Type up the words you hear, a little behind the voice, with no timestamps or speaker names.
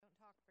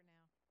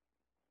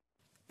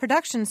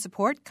Production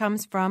support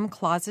comes from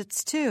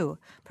Closets 2,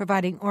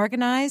 providing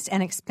organized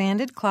and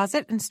expanded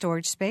closet and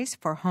storage space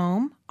for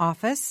home,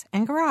 office,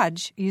 and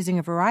garage using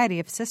a variety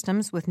of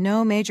systems with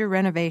no major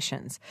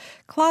renovations.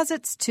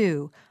 Closets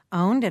 2,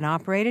 owned and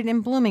operated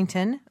in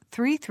Bloomington,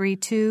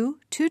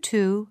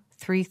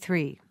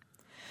 332-2233.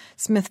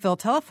 Smithville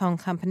Telephone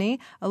Company,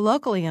 a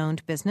locally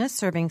owned business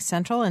serving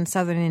central and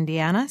southern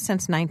Indiana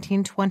since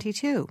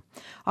 1922,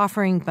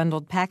 offering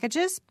bundled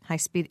packages,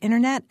 high-speed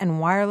internet,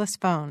 and wireless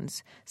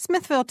phones.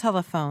 Smithville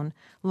Telephone,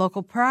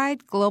 local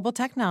pride, global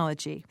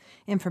technology.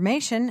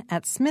 Information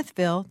at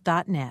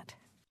smithville.net.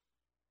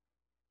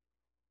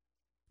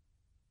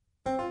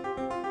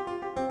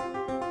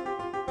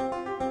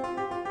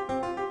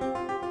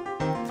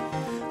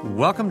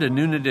 Welcome to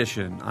Noon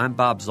Edition. I'm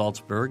Bob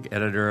Zaltzberg,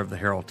 editor of the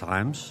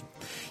Herald-Times.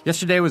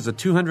 Yesterday was the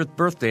 200th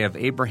birthday of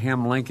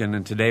Abraham Lincoln,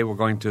 and today we're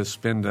going to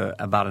spend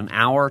about an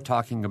hour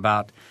talking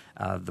about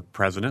the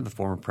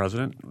former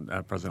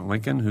president, President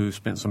Lincoln, who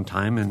spent some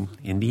time in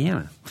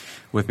Indiana.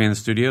 With me in the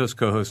studio is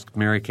co-host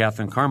Mary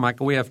Catherine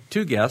Carmichael. We have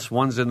two guests.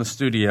 One's in the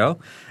studio,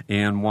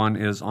 and one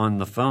is on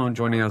the phone.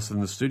 Joining us in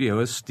the studio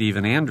is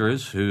Stephen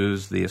Andrews,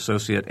 who's the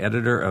associate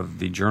editor of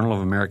the Journal of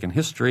American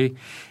History.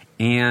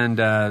 And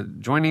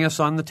joining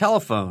us on the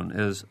telephone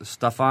is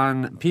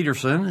Stefan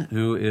Peterson,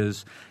 who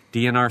is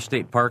DNR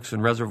State Parks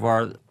and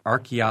Reservoir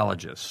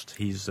archaeologist.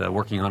 He's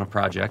working on a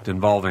project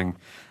involving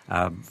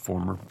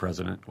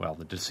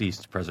the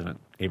deceased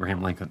President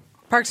Abraham Lincoln.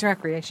 Parks and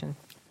Recreation.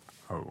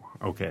 Oh,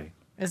 okay.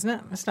 Isn't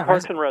it? It's not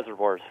Parks and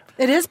Reservoirs.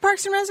 It is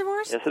Parks and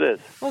Reservoirs? Yes, it is.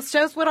 Well, it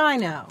shows what I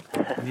know.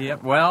 Yeah.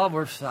 Well,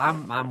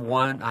 I'm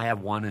one. I have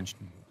one, and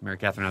Mary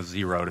Catherine has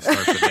zero to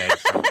start the day.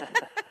 So.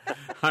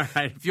 All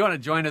right. If you want to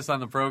join us on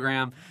the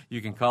program,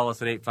 you can call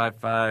us at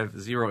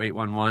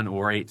 855-0811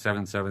 or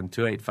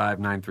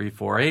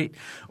 877-285-9348.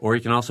 Or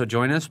you can also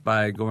join us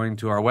by going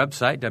to our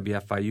website,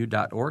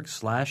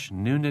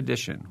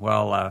 wfiu.org/noonedition.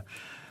 Well,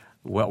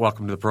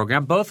 welcome to the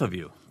program, both of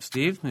you.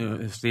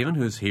 Stephen,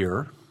 who's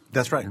here.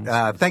 That's right.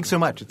 Thanks so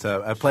much. It's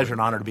a pleasure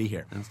and honor to be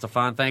here. And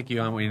Stefan, thank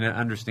you. We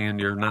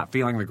understand you're not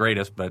feeling the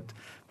greatest, but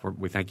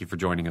we thank you for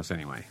joining us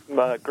anyway.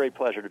 Great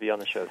pleasure to be on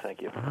the show.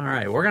 Thank you. All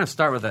right. We're going to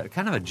start with a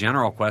kind of a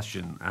general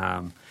question,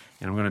 and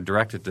I'm going to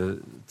direct it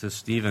to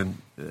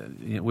Stephen.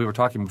 We were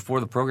talking before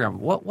the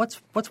program.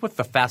 What's with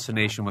the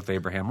fascination with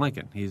Abraham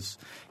Lincoln?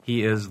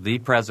 He is the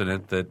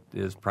president that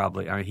is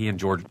probably he and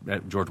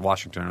George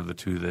Washington are the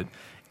two that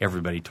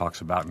everybody talks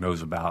about,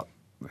 knows about.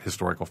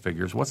 Historical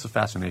figures. What's the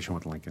fascination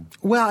with Lincoln?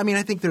 Well, I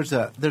think there's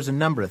a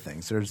number of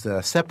things. There's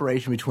a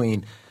separation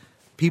between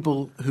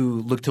people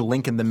who look to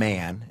Lincoln the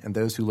man and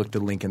those who look to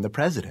Lincoln the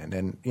president.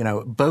 And,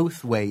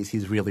 both ways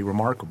he's really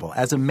remarkable.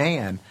 As a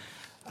man,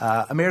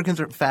 Americans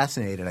are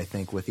fascinated, I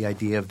think, with the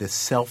idea of this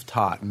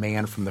self-taught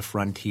man from the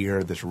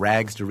frontier, this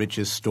rags to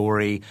riches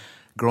story,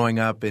 growing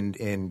up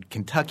in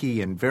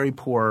Kentucky in very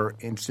poor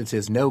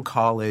instances, no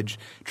college,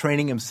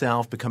 training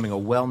himself, becoming a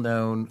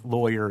well-known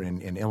lawyer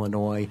in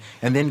Illinois,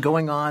 and then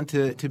going on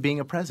to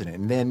being a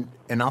president,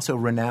 and also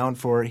renowned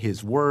for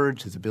his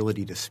words, his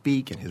ability to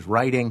speak, and his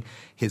writing,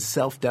 his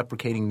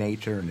self-deprecating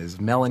nature, and his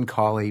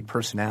melancholy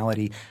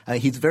personality.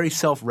 He's very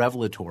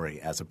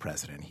self-revelatory as a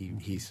president.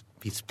 He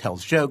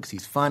tells jokes.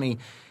 He's funny.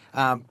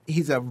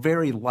 He's a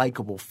very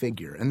likable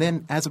figure. And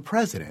then as a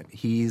president,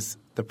 he's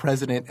the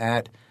president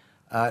at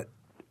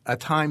a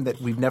time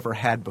that we've never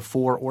had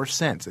before or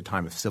since, a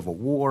time of civil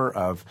war,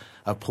 of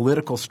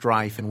political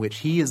strife, in which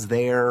he is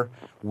there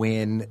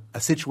when a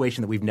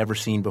situation that we've never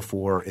seen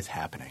before is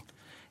happening.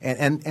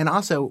 And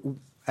also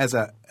as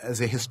a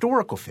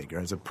historical figure,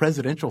 as a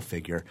presidential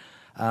figure,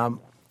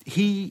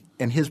 he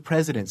and his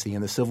presidency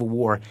in the Civil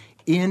War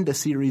end a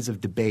series of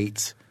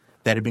debates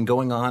that had been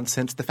going on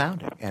since the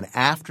founding. And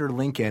after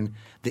Lincoln,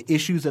 the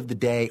issues of the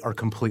day are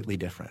completely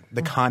different.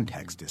 The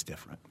context is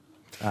different.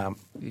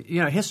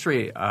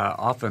 History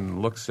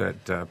often looks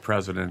at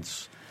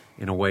presidents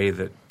in a way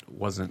that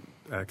wasn't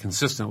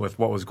consistent with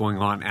what was going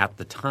on at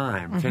the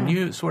time. Mm-hmm. Can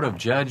you sort of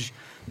judge,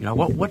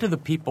 what do the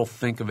people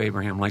think of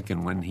Abraham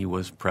Lincoln when he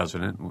was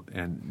president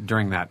and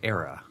during that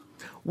era?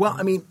 Well,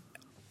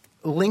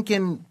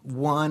 Lincoln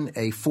won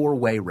a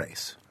four-way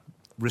race,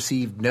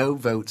 received no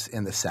votes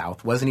in the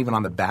South, wasn't even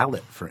on the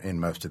ballot in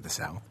most of the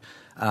South,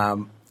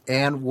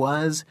 and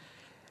was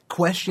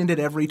questioned at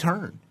every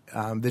turn.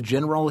 The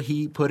general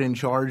he put in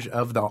charge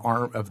of the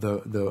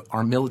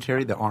armed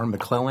military, the armed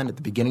McClellan, at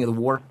the beginning of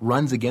the war,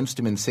 runs against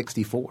him in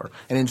 1964.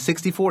 And in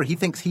 1964, he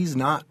thinks he's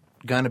not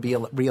going to be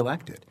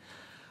reelected.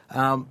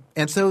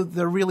 And so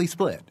they're really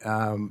split.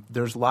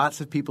 There's lots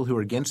of people who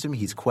are against him.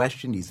 He's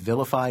questioned. He's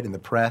vilified in the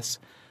press.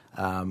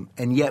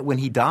 And yet when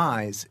he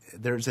dies,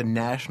 there's a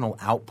national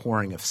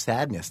outpouring of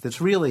sadness that's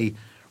really,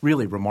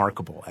 really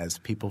remarkable as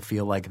people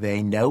feel like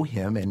they know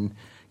him. And,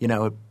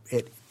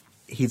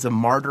 he's a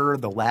martyr,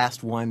 the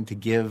last one to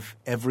give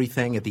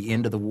everything at the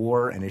end of the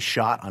war, and is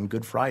shot on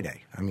Good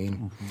Friday.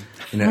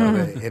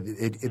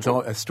 It's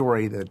a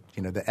story that,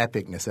 the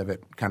epicness of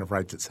it kind of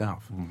writes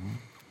itself. Mm-hmm.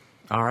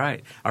 All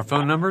right. Our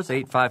phone numbers,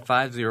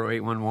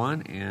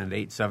 855-0811 and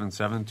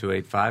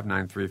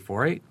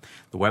 877-285-9348.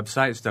 The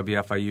website is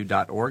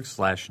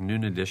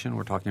wfiu.org/noon edition.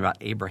 We're talking about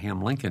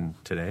Abraham Lincoln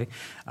today.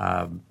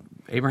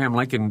 Abraham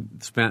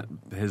Lincoln spent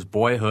his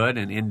boyhood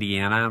in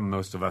Indiana.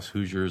 Most of us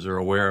Hoosiers are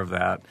aware of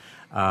that.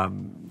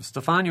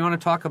 Stefan, you want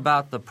to talk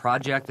about the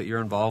project that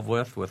you're involved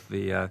with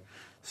the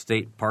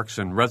State Parks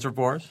and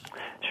Reservoirs?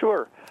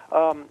 Sure.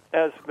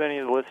 As many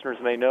of the listeners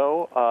may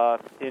know,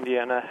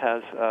 Indiana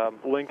has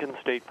Lincoln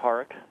State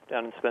Park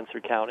down in Spencer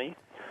County.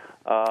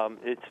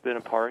 It's been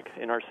a park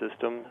in our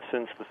system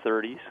since the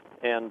 30s,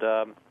 and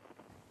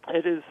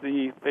it is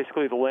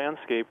basically the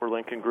landscape where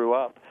Lincoln grew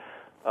up.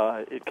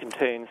 It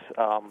contains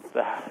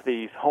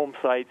the home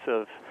sites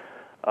of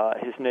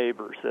his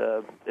neighbors.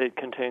 It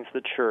contains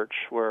the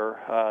church where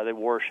they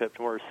worshipped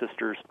and where his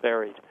sisters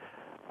buried.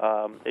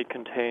 It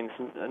contains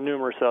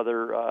numerous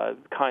other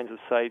kinds of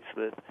sites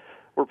that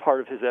were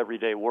part of his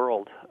everyday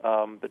world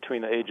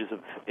between the ages of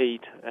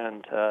 8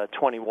 and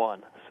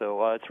 21.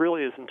 So it's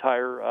really his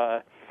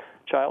entire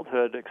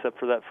childhood, except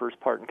for that first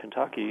part in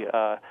Kentucky,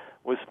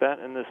 was spent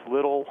in this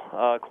little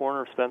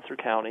corner of Spencer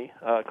County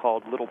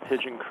called Little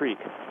Pigeon Creek.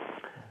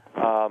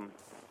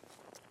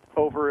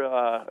 Over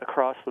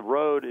across the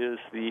road is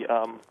the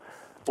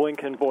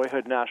Lincoln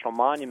Boyhood National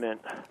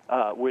Monument,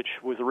 which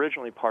was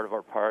originally part of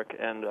our park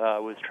and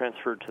was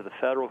transferred to the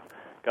federal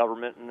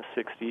government in the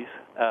 60s,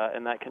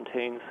 and that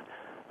contains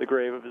the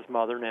grave of his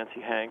mother, Nancy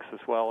Hanks, as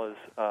well as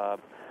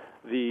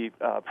the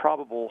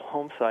probable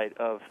home site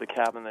of the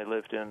cabin they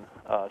lived in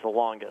the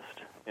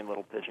longest in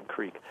Little Pigeon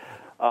Creek.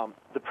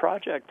 The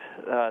project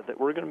that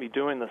we're going to be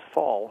doing this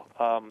fall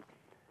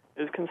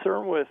is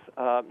concerned with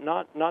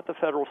not the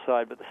federal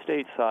side, but the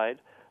state side,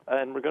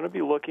 and we're going to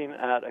be looking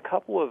at a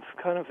couple of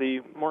kind of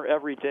the more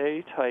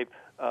everyday type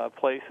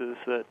places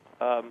that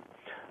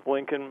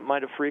Lincoln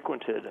might have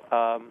frequented.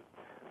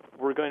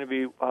 We're going to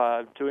be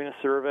doing a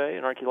survey,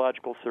 an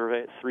archaeological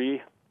survey, at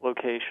 3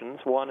 locations.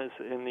 One is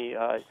in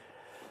the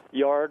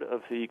yard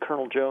of the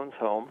Colonel Jones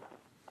home,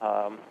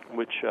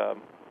 which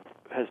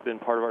has been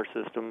part of our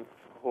system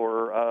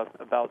for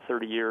about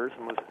 30 years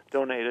and was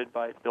donated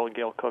by Bill and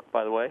Gail Cook,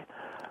 by the way.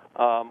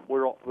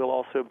 We'll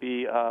also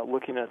be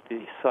looking at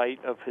the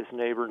site of his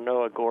neighbor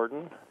Noah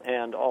Gordon,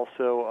 and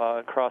also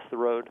across the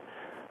road,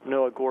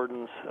 Noah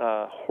Gordon's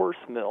horse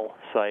mill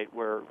site,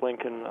 where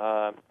Lincoln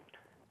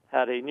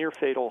had a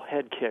near-fatal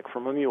head kick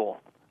from a mule.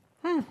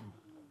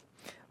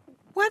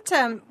 What's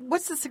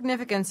the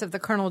significance of the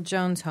Colonel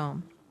Jones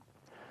home?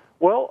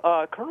 Well,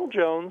 Colonel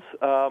Jones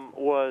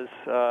was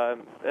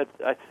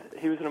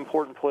he was an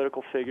important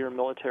political figure,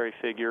 military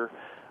figure.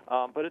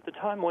 But at the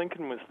time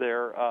Lincoln was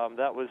there,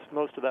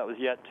 most of that was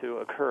yet to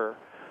occur.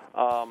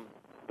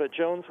 But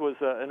Jones was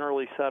an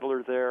early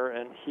settler there,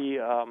 and he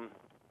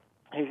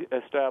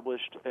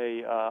established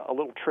a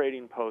little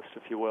trading post,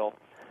 if you will.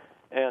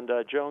 And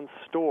Jones'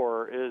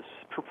 store is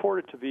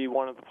purported to be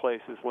one of the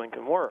places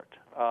Lincoln worked.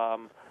 A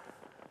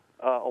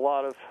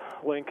lot of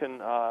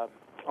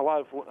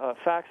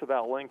facts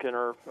about Lincoln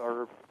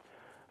are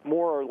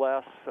more or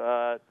less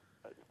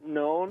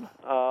known.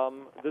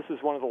 This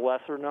is one of the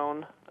lesser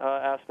known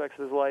aspects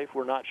of his life.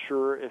 We're not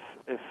sure if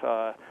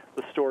the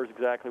store is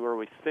exactly where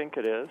we think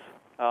it is.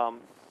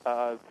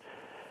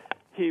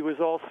 He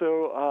was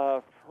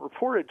also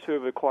reported to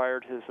have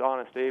acquired his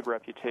Honest Abe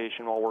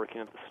reputation while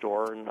working at the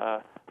store and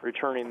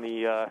returning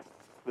the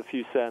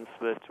few cents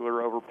that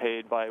were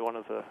overpaid by one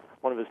of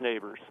his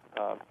neighbors.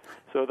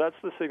 So that's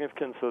the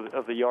significance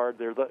of the yard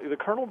there. The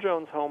Colonel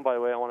Jones home, by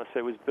the way, I want to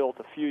say was built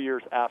a few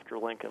years after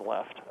Lincoln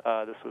left.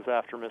 This was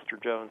after Mr.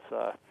 Jones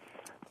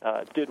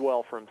did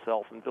well for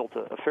himself and built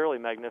a fairly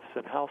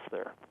magnificent house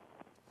there.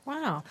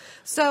 Wow.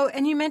 So,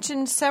 and you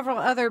mentioned several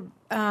other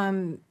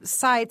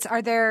sites.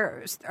 Are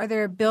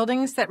there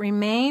buildings that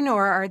remain,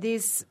 or are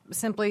these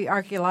simply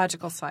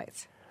archaeological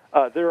sites?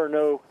 There are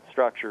no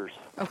structures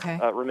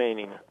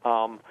remaining.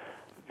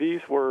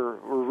 These were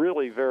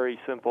really very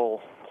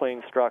simple,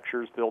 plain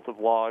structures built of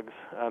logs,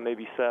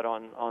 maybe set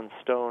on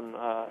stone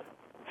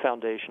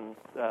foundation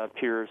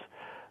piers.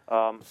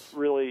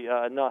 Really,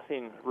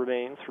 nothing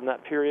remains from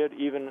that period.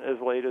 Even as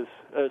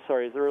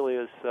early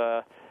as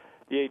the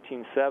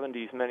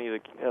 1870s, many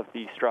of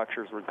these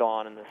structures were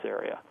gone in this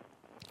area.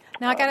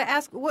 Now I got to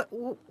ask,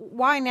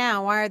 why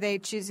now? Why are they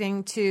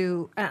choosing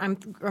to? I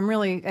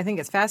think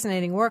it's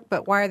fascinating work,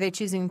 but why are they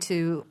choosing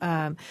to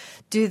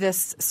do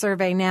this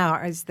survey now?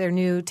 Is there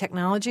new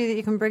technology that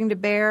you can bring to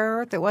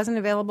bear that wasn't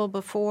available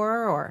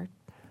before, or?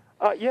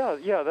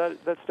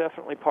 That's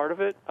definitely part of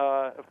it.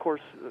 Of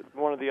course,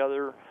 one of the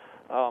other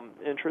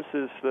interests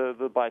is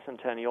the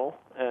bicentennial,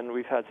 and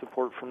we've had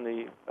support from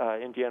the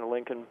Indiana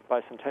Lincoln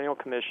Bicentennial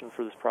Commission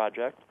for this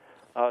project.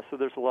 So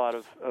there's a lot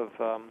of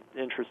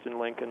interest in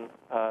Lincoln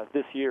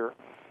this year.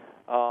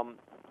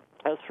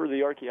 As for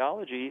the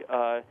archaeology,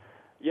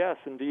 yes,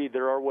 indeed,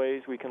 there are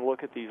ways we can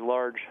look at these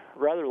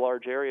rather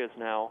large areas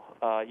now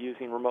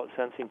using remote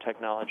sensing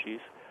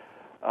technologies,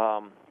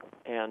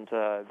 and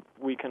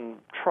we can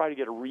try to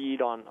get a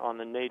read on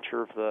the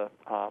nature of the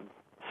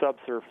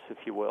subsurface, if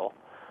you will.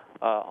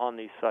 on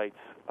these sites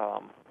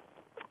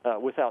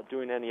without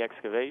doing any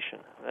excavation.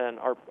 And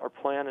our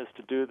plan is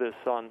to do this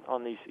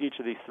on each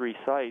of these 3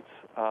 sites,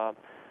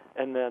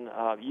 and then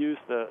use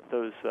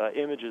those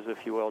images, if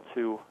you will,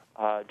 to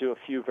do a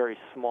few very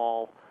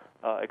small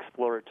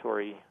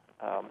exploratory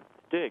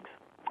digs.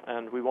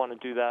 And we want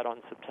to do that on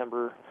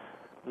September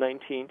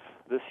 19th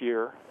this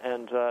year,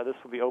 and this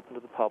will be open to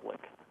the public.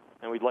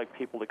 And we'd like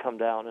people to come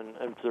down and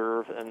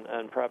observe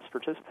and perhaps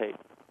participate.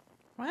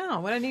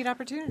 Wow, what a neat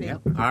opportunity.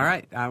 Yep. All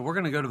right, we're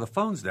going to go to the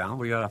phones now.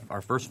 We got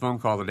our first phone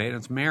call today, and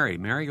it's Mary.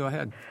 Mary, go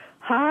ahead.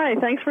 Hi,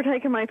 thanks for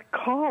taking my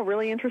call.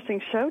 Really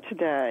interesting show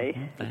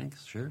today.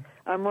 Thanks, sure.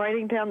 I'm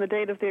writing down the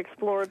date of the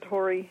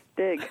exploratory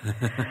dig.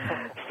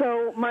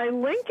 So my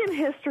Lincoln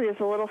history is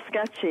a little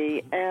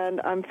sketchy,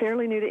 and I'm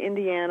fairly new to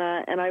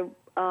Indiana, and I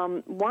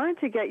wanted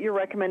to get your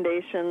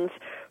recommendations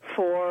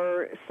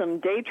for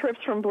some day trips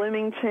from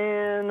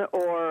Bloomington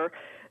or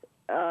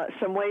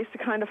some ways to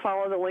kind of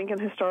follow the Lincoln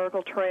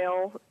Historical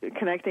Trail,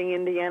 connecting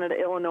Indiana to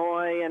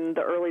Illinois and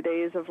the early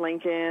days of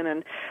Lincoln.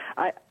 And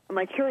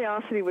my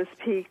curiosity was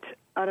piqued,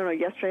 I don't know,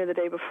 yesterday or the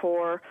day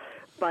before,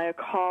 by a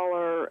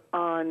caller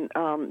on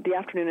the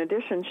Afternoon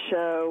Edition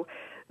show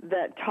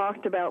that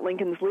talked about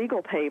Lincoln's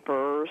legal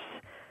papers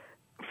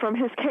from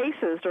his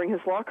cases during his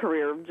law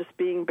career, just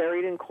being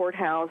buried in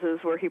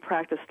courthouses where he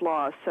practiced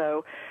law.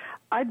 So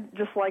I'd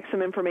just like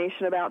some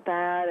information about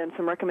that and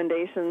some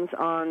recommendations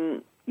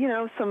on,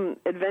 some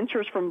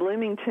adventures from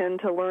Bloomington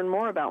to learn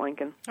more about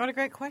Lincoln. What a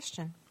great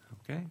question.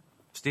 Okay.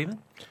 Stephen?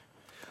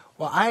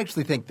 Well, I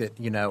actually think that,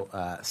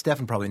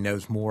 Stephen probably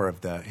knows more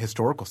of the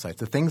historical sites.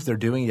 The things they're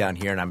doing down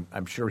here, and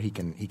I'm sure he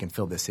can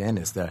fill this in,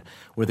 is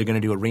where they're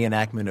going to do a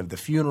reenactment of the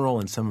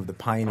funeral and some of the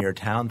pioneer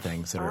town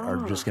things that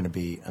are just going to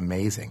be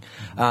amazing.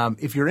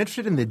 If you're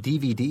interested in the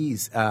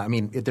DVDs,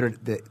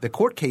 the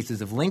court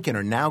cases of Lincoln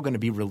are now going to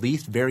be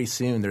released very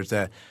soon. There's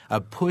a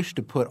push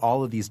to put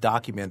all of these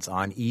documents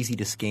on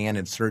easy-to-scan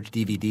and search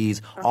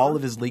DVDs, all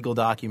of his legal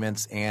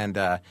documents, and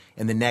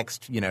in the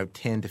next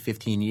 10 to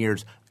 15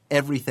 years,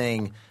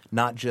 everything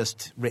not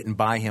just written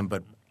by him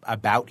but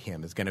about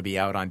him is going to be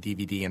out on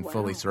DVD and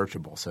fully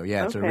searchable. So,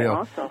 it's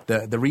awesome.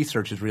 The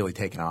research has really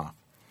taken off.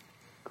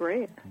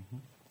 Great.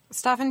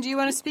 Stephen, do you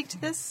want to speak to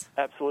this?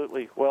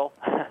 Absolutely. Well,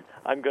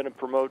 I'm going to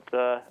promote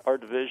our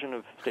division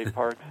of state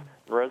parks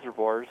and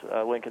reservoirs.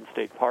 Lincoln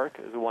State Park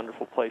is a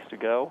wonderful place to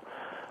go.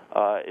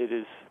 It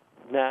is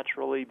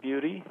naturally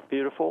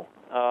beautiful.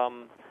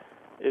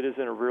 It is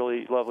in a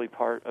really lovely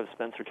part of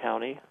Spencer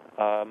County.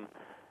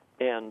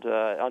 And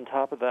on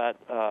top of that,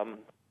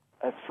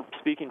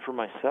 speaking for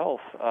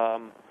myself,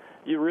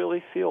 you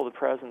really feel the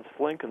presence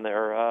of Lincoln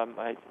there.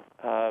 I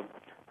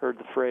heard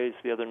the phrase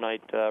the other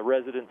night,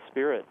 resident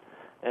spirit,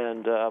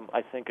 and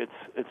I think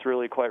it's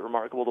really quite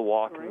remarkable to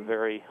walk in the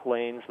very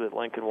lanes that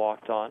Lincoln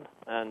walked on.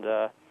 And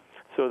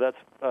so that's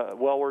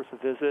well worth a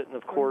visit. And,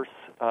 of course,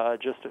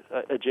 just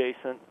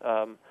adjacent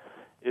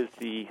is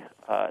the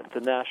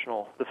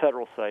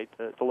federal site,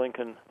 the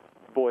Lincoln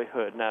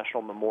Boyhood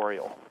National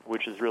Memorial,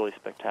 which is really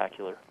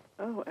spectacular.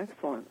 Oh,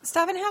 excellent.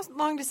 Stephen, how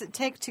long does it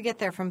take to get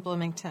there from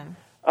Bloomington?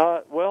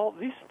 Well,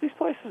 these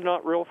places are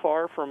not real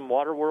far from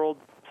Waterworld,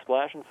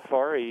 Splash and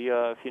Safari,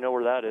 if you know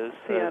where that is.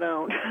 See, I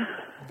don't.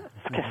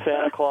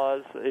 Santa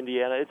Claus,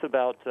 Indiana. It's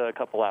about a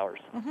couple hours.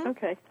 Mm-hmm.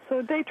 Okay, so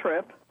a day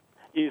trip.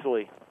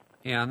 Easily.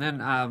 Yeah, and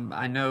then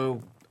I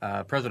know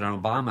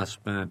President Obama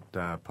spent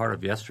part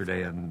of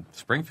yesterday in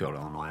Springfield,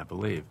 Illinois, I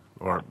believe.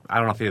 Or I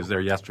don't know if he was there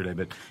yesterday,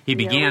 but he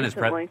began his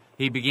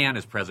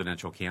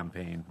presidential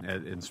campaign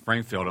in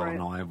Springfield,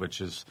 Illinois, which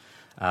is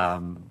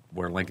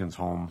where Lincoln's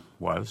home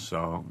was.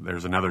 So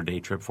there's another day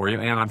trip for you,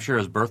 and I'm sure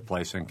his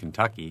birthplace in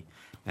Kentucky.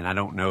 And I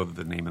don't know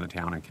the name of the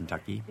town in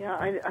Kentucky. Yeah,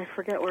 I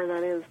forget where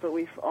that is, but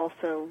we've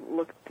also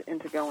looked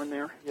into going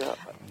there.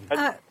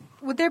 Yeah.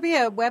 Would there be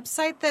a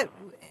website that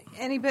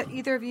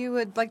either of you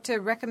would like to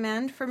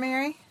recommend for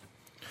Mary?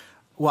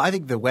 Well, I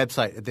think the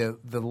website, the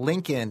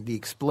Lincoln, the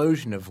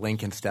explosion of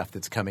Lincoln stuff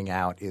that's coming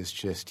out is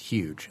just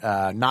huge.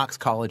 Knox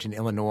College in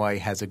Illinois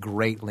has a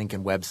great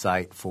Lincoln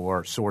website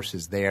for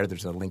sources there.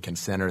 There's a Lincoln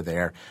Center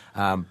there.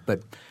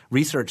 But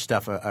research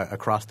stuff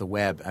across the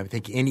web, I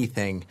think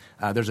anything,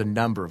 there's a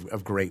number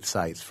of great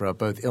sites for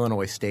both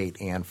Illinois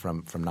State and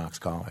from Knox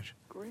College.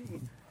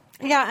 Great.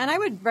 Yeah, and I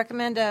would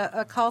recommend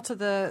a call to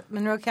the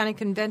Monroe County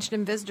Convention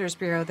and Visitors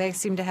Bureau. They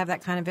seem to have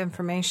that kind of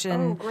information.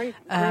 Oh, great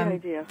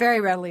idea.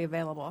 Very readily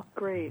available.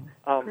 Great.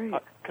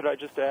 Could I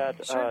just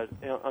add, Sure.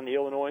 On the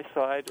Illinois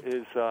side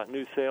is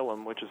New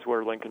Salem, which is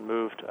where Lincoln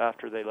moved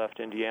after they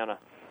left Indiana.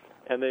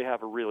 And they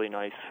have a really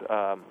nice,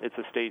 it's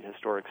a state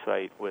historic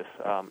site with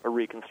a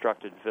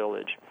reconstructed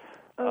village.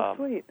 Oh,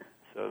 sweet.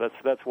 So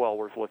that's well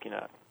worth looking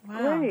at.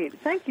 Wow. Great.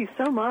 Thank you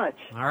so much.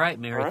 All right,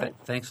 Mary. All right.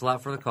 Thanks a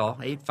lot for the call.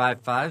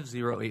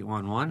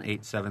 855-0811,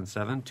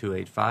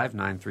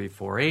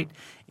 877-285-9348.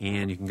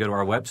 And you can go to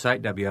our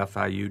website,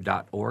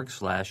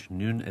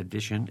 wfiu.org/noon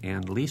edition.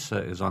 And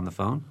Lisa is on the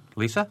phone.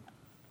 Lisa?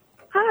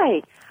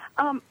 Hi.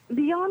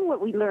 Beyond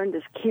what we learned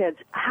as kids,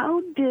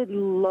 how did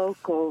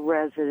local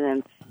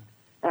residents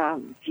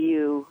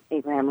view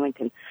Abraham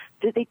Lincoln?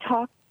 Did they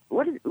talk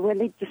when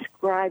they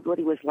described what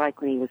he was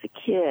like when he was a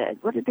kid,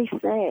 what did they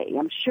say?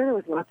 I'm sure there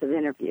was lots of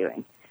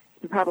interviewing,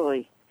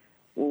 probably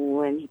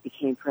when he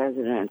became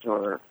president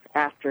or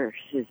after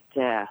his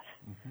death.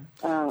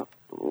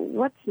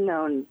 What's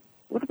known?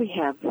 What do we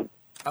have?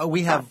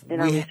 We have in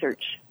our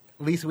research.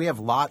 Lisa, we have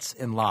lots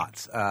and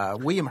lots.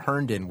 William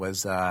Herndon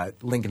was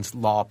Lincoln's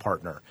law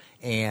partner.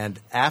 And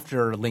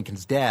after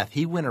Lincoln's death,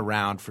 he went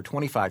around for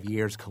 25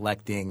 years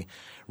collecting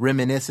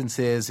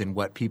reminiscences and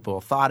what people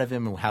thought of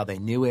him and how they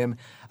knew him.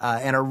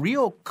 And a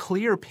real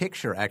clear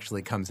picture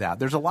actually comes out.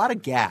 There's a lot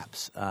of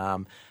gaps.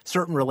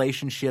 Certain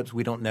relationships,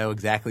 we don't know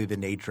exactly the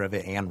nature of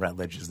it. Anne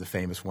Rutledge is the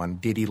famous one.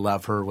 Did he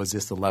love her? Was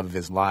this the love of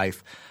his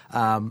life?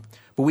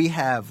 But we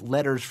have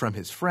letters from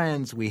his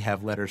friends. We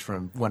have letters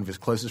from one of his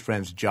closest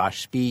friends,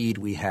 Josh Speed.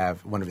 We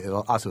have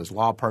also his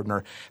law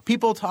partner.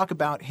 People talk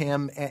about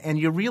him, and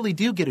you really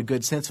do get a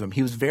good sense of him.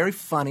 He was very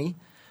funny,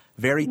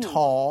 very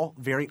tall,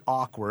 very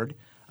awkward,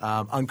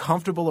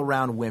 uncomfortable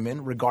around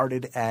women,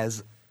 regarded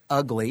as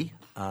ugly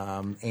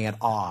and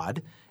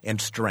odd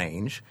and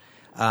strange.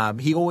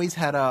 He always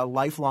had a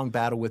lifelong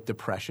battle with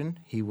depression.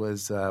 He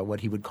was what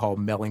he would call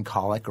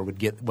melancholic, or would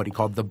get what he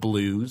called the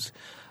blues.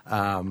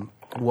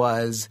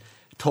 Was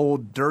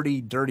told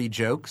dirty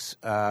jokes,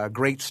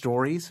 great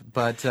stories,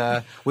 but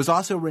was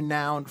also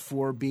renowned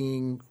for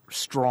being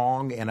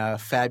strong and a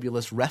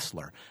fabulous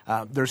wrestler.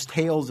 There's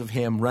tales of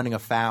him running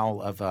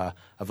afoul of a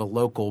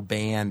local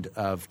band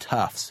of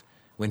toughs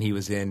when he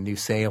was in New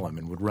Salem,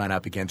 and would run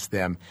up against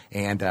them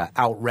and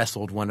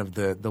out-wrestled one of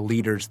the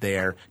leaders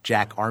there,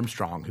 Jack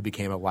Armstrong, who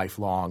became a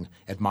lifelong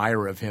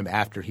admirer of him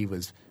after he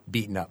was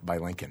beaten up by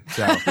Lincoln.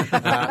 So,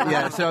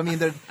 so I mean,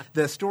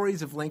 the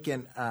stories of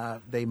Lincoln,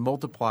 they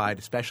multiplied,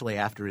 especially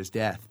after his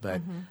death.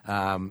 But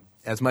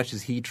as much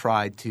as he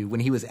tried to, when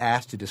he was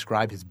asked to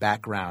describe his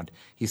background,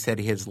 he said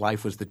his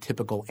life was the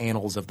typical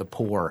annals of the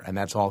poor, and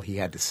that's all he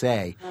had to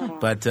say.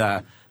 But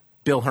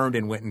Bill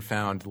Herndon went and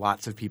found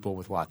lots of people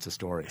with lots of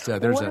stories. So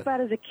what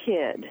about as a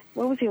kid?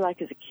 What was he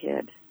like as a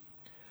kid?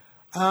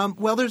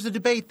 Well, there's a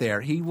debate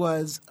there. He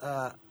was,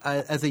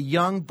 as a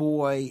young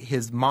boy,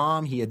 his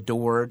mom he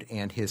adored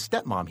and his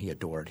stepmom he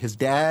adored. His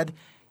dad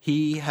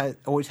he had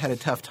always had a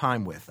tough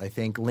time with. I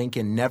think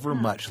Lincoln never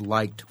much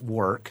liked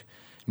work,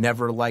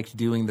 never liked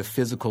doing the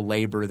physical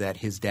labor that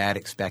his dad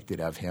expected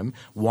of him,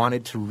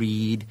 wanted to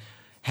read,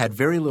 had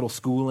very little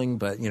schooling,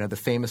 but, the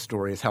famous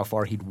story is how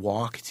far he'd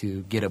walk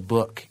to get a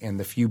book, and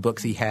the few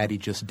books he had he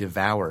just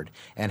devoured,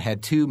 and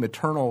had two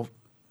maternal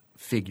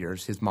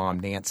figures, his mom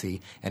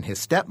Nancy and his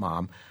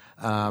stepmom,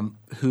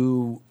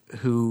 who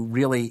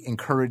really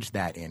encouraged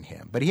that in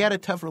him. But he had a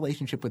tough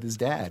relationship with his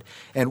dad.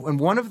 And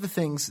one of the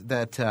things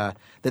that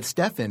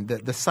Stephan,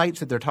 the sites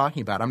that they're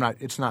talking about,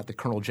 it's not the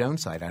Colonel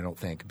Jones site, I don't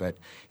think, but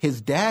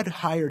his dad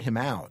hired him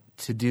out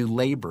to do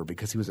labor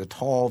because he was a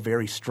tall,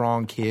 very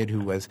strong kid who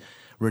was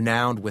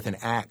renowned with an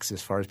axe.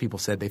 As far as people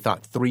said, they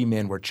thought 3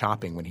 men were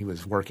chopping when he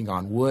was working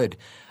on wood.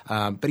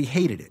 But he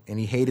hated it, and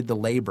he hated the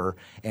labor.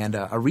 And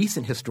a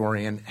recent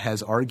historian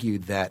has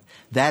argued that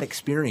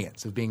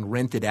experience of being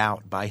rented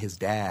out by his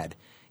dad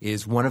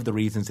is one of the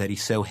reasons that he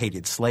so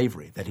hated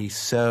slavery, that he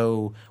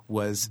so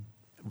was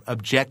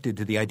objected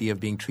to the idea of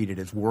being treated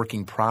as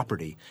working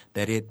property,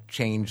 that it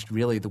changed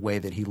really the way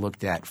that he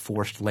looked at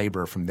forced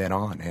labor from then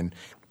on and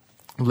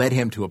led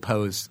him to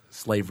oppose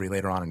slavery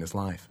later on in his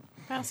life.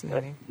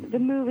 Fascinating. The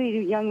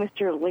movie Young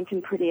Mr.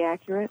 Lincoln pretty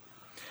accurate?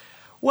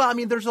 Well, I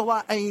mean, there's a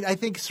lot. I mean, I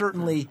think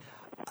certainly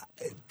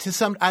to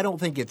some – I don't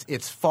think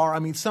it's far. I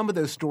mean, some of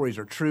those stories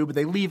are true, but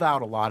they leave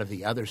out a lot of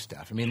the other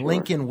stuff. I mean, sure.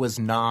 Lincoln was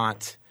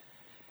not –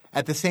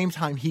 at the same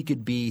time, he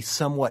could be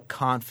somewhat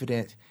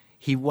confident.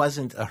 He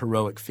wasn't a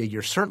heroic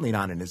figure, certainly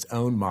not in his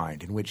own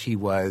mind, in which he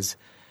was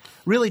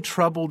really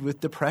troubled with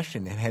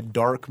depression and had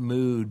dark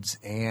moods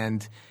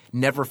and –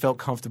 never felt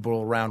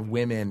comfortable around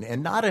women,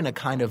 and not in a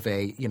kind of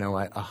a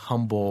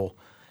humble,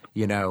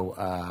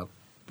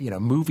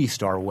 movie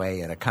star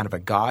way and a kind of a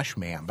gosh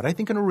man. But I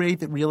think in a way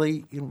that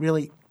really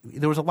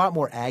there was a lot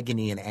more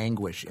agony and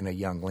anguish in a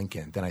young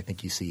Lincoln than I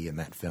think you see in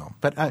that film.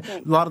 But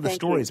a lot of the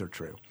stories are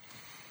true.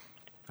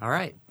 All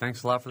right.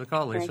 Thanks a lot for the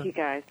call, Lisa. Thank you,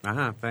 guys.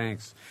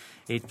 Thanks.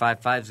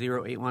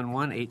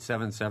 855-0811,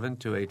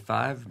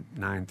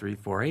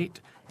 877-285-9348,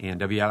 and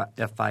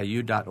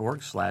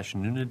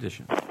WFIU.org/Noon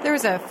Edition. There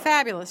was a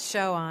fabulous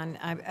show on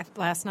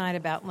last night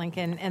about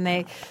Lincoln, and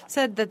they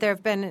said that there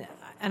have been,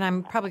 and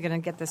I'm probably going to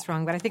get this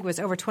wrong, but I think it was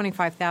over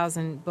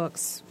 25,000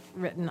 books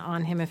written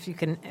on him, if you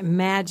can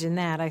imagine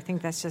that. I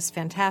think that's just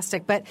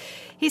fantastic. But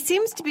he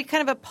seems to be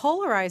kind of a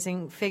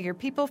polarizing figure.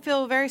 People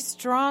feel very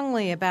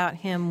strongly about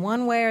him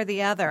one way or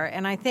the other,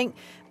 and I think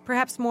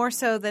perhaps more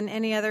so than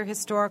any other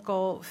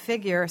historical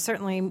figure,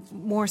 certainly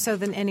more so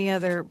than any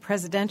other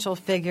presidential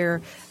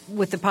figure,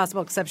 with the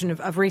possible exception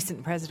of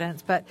recent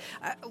presidents. But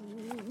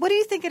what do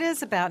you think it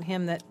is about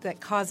him that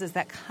causes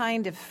that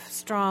kind of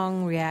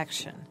strong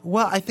reaction?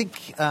 Well, I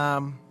think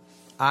I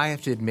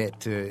have to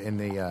admit, in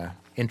the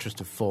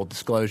interest of full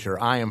disclosure,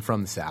 I am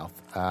from the South.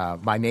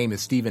 My name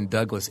is Stephen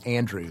Douglas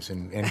Andrews,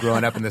 and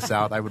growing up in the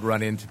South, I would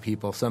run into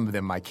people, some of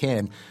them my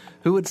kin,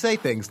 who would say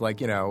things like,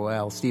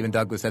 well, Stephen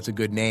Douglas, that's a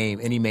good name.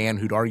 Any man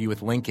who'd argue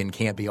with Lincoln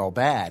can't be all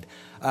bad.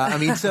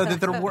 So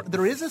that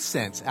there is a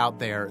sense out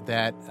there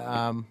that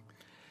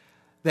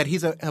that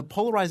he's a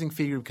polarizing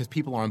figure because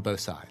people are on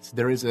both sides.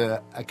 There is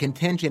a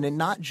contingent, and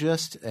not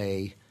just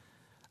a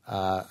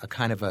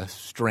kind of a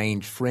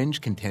strange fringe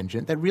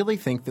contingent, that really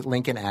think that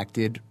Lincoln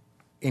acted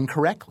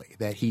incorrectly,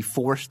 that he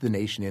forced the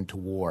nation into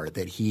war,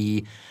 that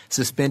he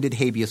suspended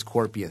habeas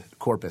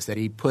corpus, that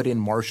he put in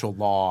martial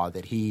law,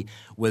 that he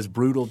was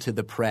brutal to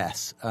the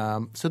press.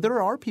 So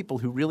there are people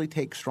who really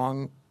take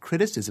strong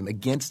criticism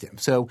against him.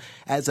 So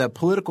as a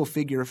political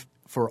figure,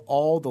 for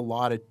all the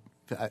lauded,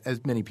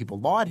 as many people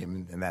laud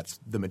him, and that's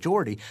the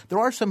majority, there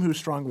are some who are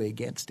strongly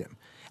against him.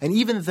 And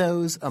even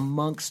those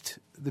amongst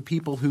the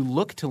people who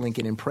look to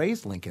Lincoln and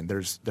praise Lincoln,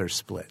 there's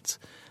splits.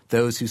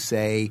 Those who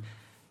say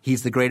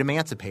he's the great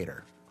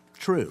emancipator,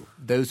 true.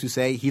 Those who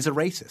say he's a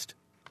racist,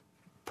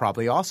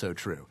 probably also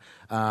true.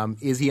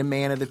 Is he a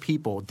man of the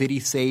people? Did he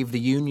save the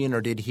Union,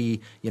 or did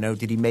he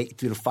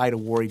fight a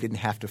war he didn't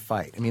have to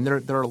fight? I mean,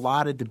 there are a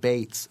lot of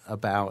debates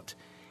about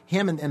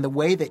him and the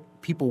way that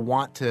people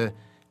want to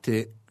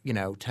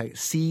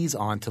seize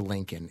onto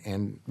Lincoln,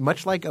 and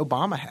much like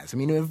Obama has. I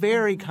mean, in a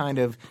very kind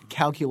of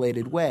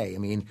calculated way. I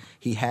mean,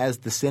 he has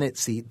the Senate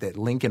seat that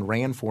Lincoln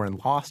ran for and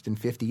lost in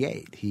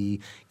 1958. He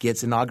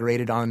gets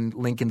inaugurated on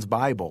Lincoln's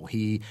Bible.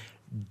 He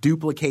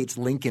duplicates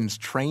Lincoln's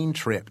train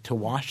trip to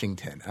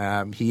Washington.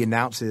 He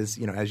announces,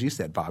 as you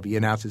said, Bob, he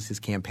announces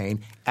his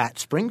campaign at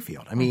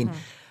Springfield. I mean,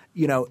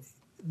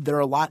 there are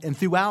a lot – and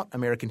throughout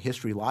American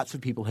history, lots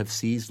of people have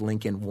seized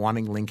Lincoln,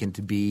 wanting Lincoln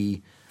to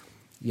be,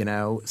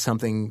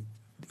 something –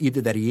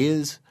 either that he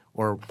is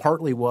or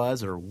partly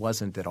was or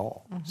wasn't at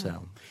all.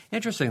 So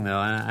interesting, though.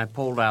 I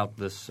pulled out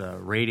this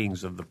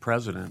ratings of the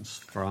presidents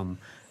from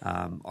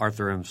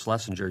Arthur M.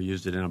 Schlesinger.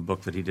 Used it in a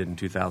book that he did in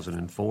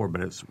 2004,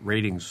 but it's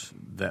rankings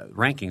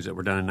that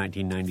were done in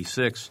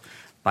 1996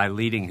 by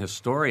leading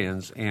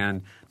historians,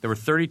 and there were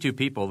 32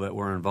 people that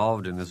were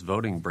involved in this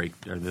voting break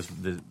or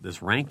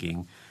this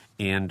ranking.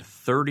 And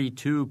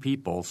 32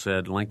 people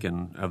said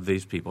Lincoln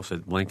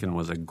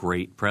was a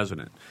great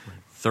president. Right.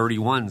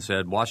 31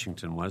 said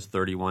Washington was,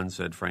 31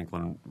 said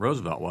Franklin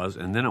Roosevelt was,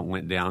 and then it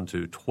went down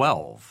to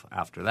 12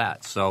 after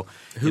that. So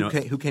who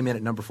came in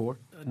at number 4?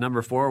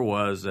 Number 4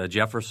 was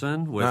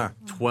Jefferson with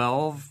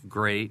 12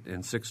 great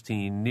and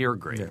 16 near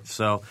great. Yeah.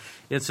 So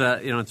it's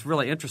it's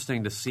really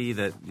interesting to see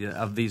that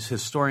of these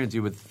historians,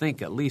 you would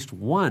think at least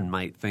one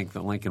might think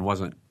that Lincoln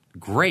wasn't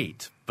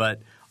great,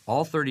 but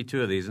all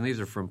 32 of these, and these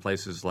are from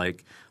places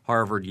like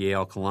Harvard,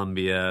 Yale,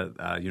 Columbia,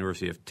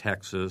 University of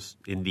Texas,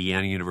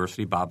 Indiana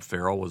University. Bob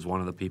Farrell was one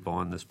of the people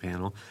on this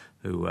panel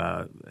who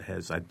I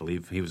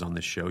believe he was on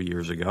this show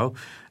years ago.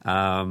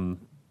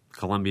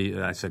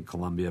 Columbia,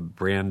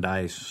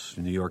 Brandeis,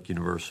 New York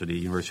University,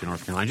 University of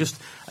North Carolina, just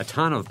a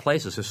ton of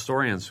places,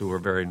 historians who were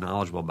very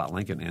knowledgeable about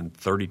Lincoln, and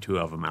 32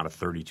 of them out of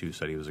 32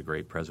 said he was a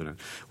great president.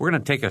 We're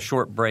going to take a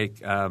short break.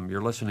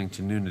 You're listening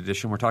to Noon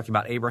Edition. We're talking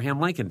about Abraham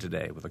Lincoln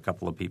today with a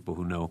couple of people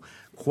who know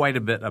quite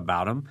a bit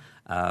about him.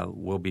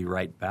 We'll be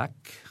right back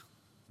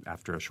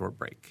after a short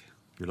break.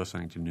 You're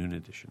listening to Noon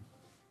Edition.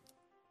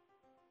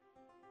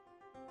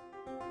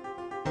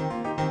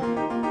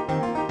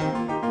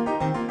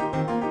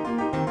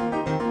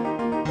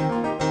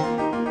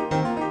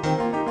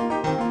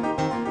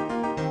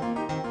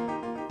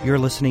 You're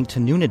listening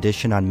to Noon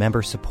Edition on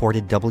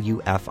member-supported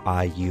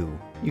WFIU.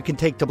 You can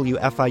take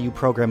WFIU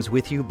programs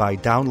with you by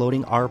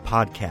downloading our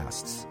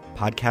podcasts.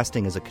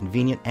 Podcasting is a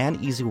convenient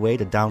and easy way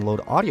to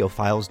download audio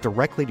files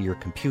directly to your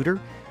computer,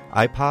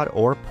 iPod,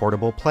 or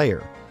portable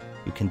player.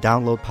 You can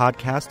download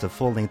podcasts of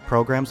full-length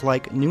programs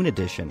like Noon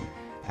Edition,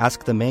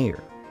 Ask the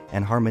Mayor,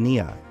 and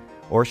Harmonia,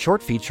 or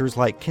short features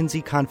like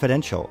Kinsey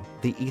Confidential,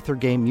 the Ether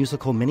Game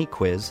musical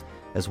mini-quiz,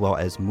 as well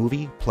as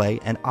movie, play,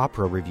 and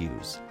opera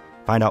reviews.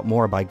 Find out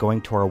more by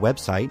going to our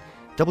website,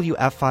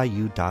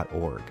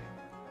 wfiu.org.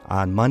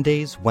 On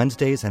Mondays,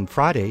 Wednesdays, and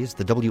Fridays,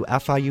 the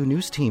WFIU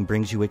News Team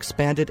brings you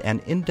expanded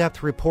and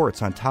in-depth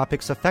reports on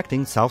topics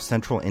affecting South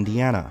Central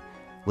Indiana.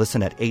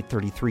 Listen at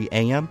 8:33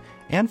 a.m.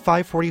 and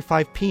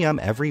 5:45 p.m.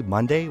 every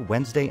Monday,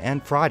 Wednesday,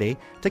 and Friday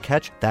to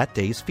catch that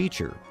day's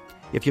feature.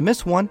 If you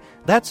miss one,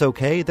 that's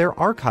okay. They're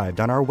archived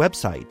on our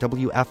website,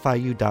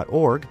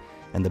 wfiu.org,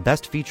 and the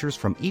best features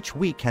from each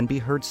week can be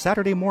heard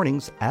Saturday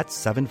mornings at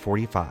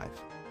 7:45.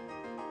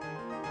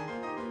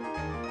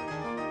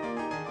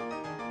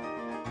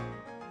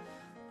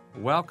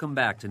 Welcome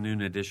back to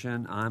Noon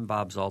Edition. I'm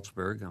Bob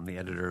Zaltsberg. I'm the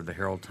editor of the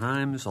Herald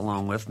Times,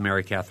 along with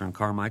Mary Catherine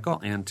Carmichael.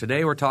 And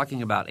today we're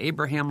talking about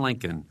Abraham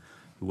Lincoln,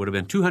 who would have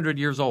been 200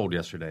 years old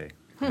yesterday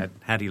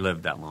had he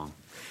lived that long.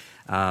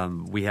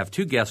 We have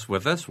two guests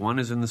with us. One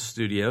is in the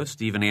studio,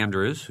 Stephen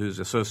Andrews, who's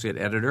associate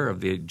editor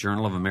of the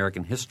Journal of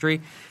American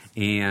History,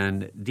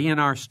 and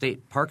DNR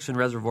State Parks and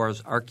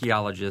Reservoirs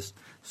archaeologist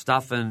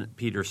Staffan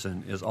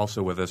Peterson is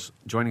also with us,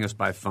 joining us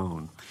by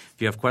phone.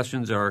 If you have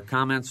questions or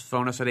comments,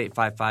 phone us at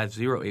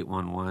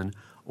 855-0811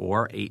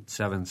 or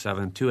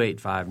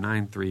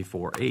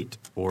 877-285-9348.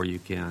 Or you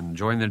can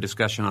join the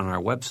discussion on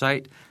our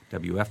website,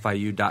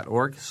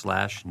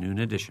 wfiu.org/Noon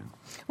Edition.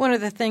 One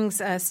of the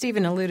things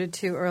Stephen alluded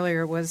to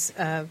earlier was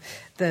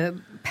the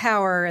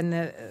power and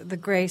the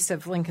grace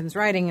of Lincoln's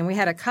writing. And we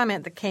had a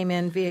comment that came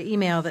in via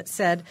email that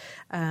said,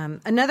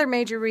 another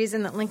major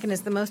reason that Lincoln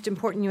is the most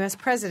important U.S.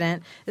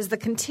 president is the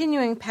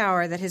continuing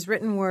power that his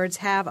written words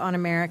have on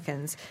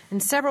Americans. In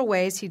several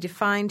ways, he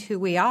defined who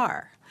we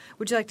are.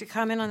 Would you like to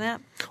comment on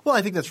that? Well,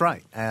 I think that's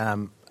right.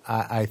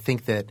 I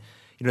think that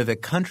the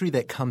country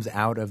that comes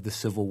out of the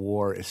Civil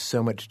War is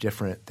so much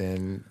different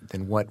than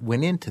what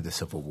went into the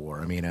Civil War.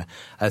 I mean,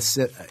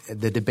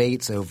 the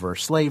debates over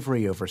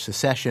slavery, over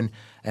secession,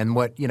 and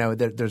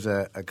there's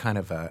a kind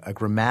of a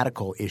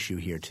grammatical issue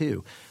here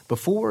too.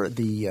 Before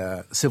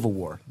the Civil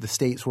War, the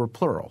states were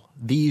plural,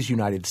 these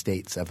United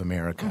States of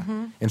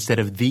America, instead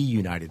of the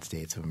United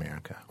States of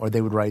America. Or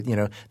they would write,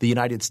 the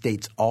United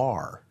States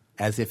are,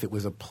 as if it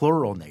was a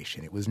plural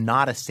nation. It was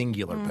not a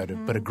singular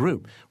but a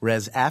group.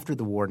 Whereas after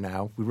the war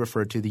now, we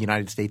refer to the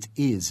United States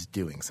is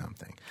doing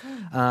something.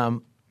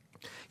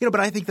 But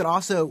I think that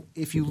also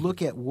if you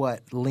look at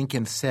what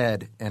Lincoln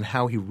said and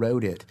how he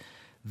wrote it,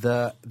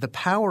 the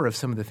power of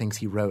some of the things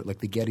he wrote, like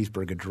the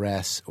Gettysburg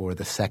Address or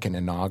the Second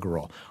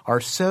Inaugural,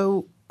 are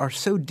so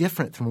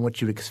different from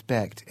what you'd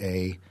expect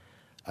a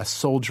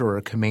soldier or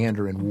a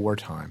commander in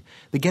wartime.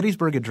 The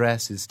Gettysburg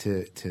Address is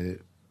to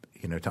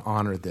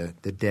honor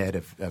the dead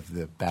of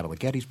the Battle of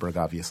Gettysburg,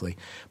 obviously.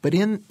 But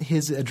in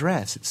his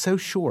address, it's so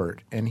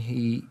short, and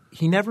he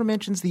never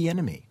mentions the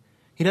enemy.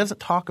 He doesn't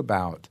talk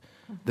about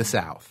the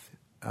South.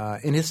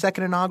 In his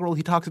Second Inaugural,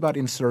 he talks about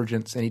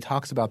insurgents, and he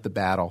talks about the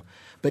battle.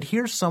 But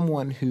here's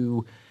someone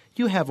who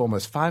you have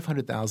almost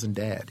 500,000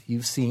 dead.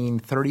 You've seen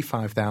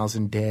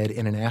 35,000 dead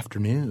in an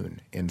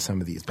afternoon in some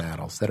of these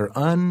battles that are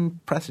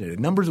unprecedented,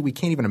 numbers that we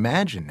can't even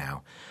imagine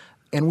now.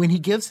 And when he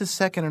gives his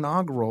Second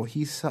Inaugural,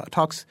 he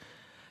talks –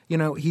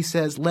 he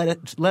says,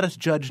 let us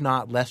judge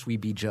not lest we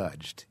be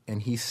judged.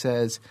 And he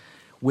says,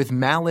 with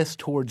malice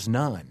towards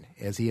none,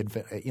 as he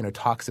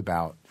talks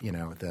about,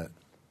 the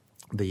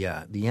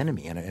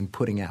enemy and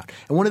putting out.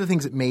 And one of the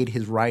things that made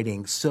his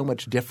writing so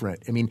much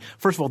different,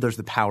 first of all, there's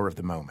the power of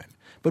the moment.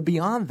 But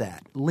beyond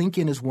that,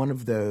 Lincoln is one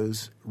of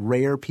those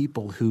rare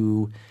people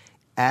who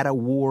at a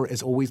war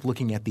is always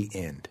looking at the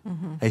end.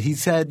 As he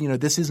said,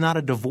 this is not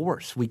a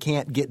divorce. We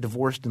can't get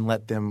divorced and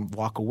let them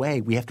walk away.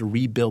 We have to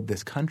rebuild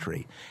this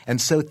country. And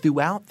so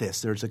throughout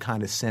this, there's a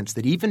kind of sense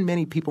that even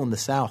many people in the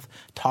South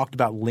talked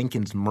about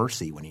Lincoln's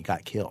mercy when he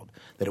got killed,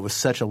 that it was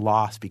such a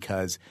loss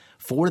because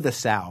for the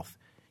South,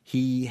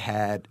 he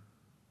had,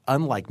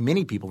 unlike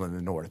many people in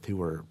the North who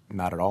were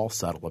not at all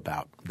subtle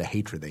about the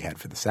hatred they had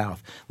for the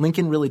South,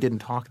 Lincoln really didn't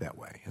talk that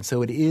way. And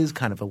so it is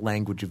kind of a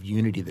language of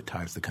unity that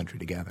ties the country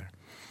together.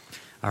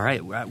 All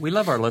right. We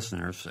love our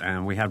listeners,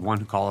 and we had one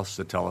who called us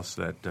to tell us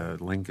that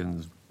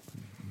Lincoln's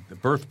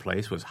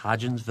birthplace was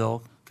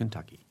Hodgensville,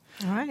 Kentucky.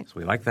 All right. So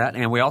we like that.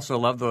 And we also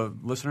love the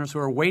listeners who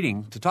are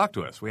waiting to talk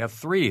to us. We have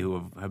three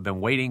who have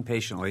been waiting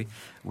patiently.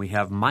 We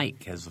have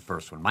Mike as the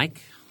first one.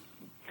 Mike?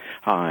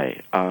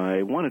 Hi.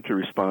 I wanted to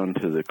respond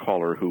to the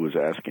caller who was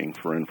asking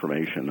for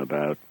information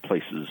about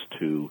places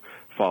to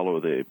follow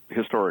the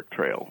historic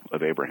trail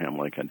of Abraham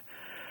Lincoln.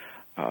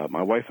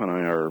 My wife and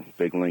I are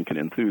big Lincoln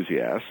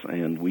enthusiasts,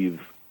 and we've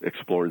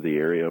explored the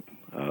area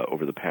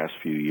over the past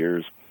few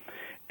years.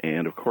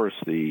 And, of course,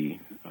 the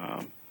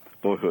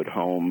Boyhood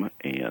Home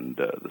and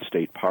the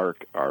State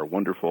Park are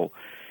wonderful.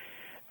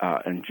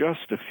 And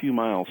just a few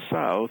miles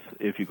south,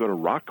 if you go to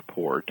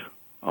Rockport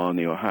on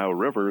the Ohio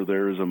River,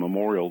 there's a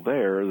memorial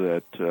there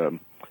that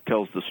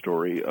tells the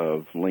story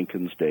of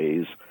Lincoln's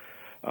days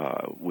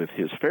with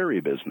his ferry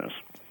business.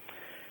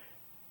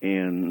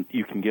 And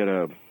you can get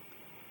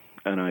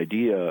an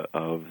idea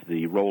of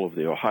the role of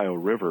the Ohio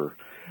River,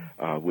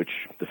 which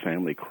the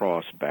family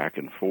crossed back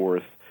and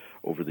forth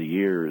over the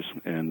years,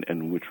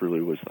 and which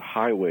really was the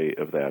highway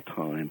of that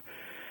time.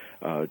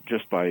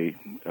 Just by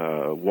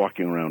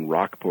walking around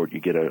Rockport, you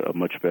get a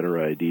much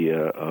better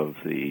idea of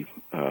the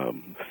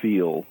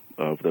feel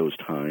of those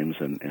times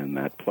and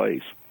that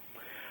place.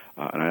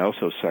 And I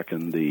also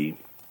second the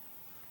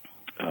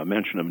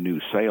mention of New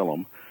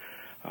Salem,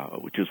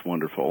 which is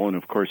wonderful. And,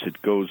 of course, it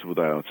goes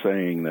without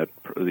saying that,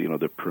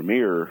 the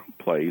premier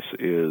place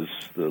is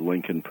the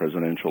Lincoln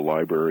Presidential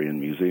Library and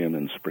Museum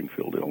in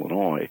Springfield,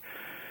 Illinois,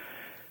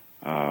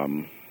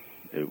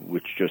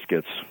 which just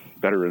gets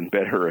better and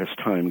better as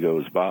time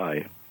goes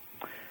by.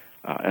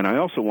 And I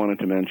also wanted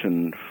to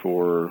mention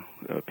for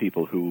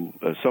people who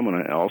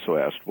someone also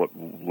asked what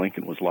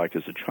Lincoln was like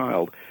as a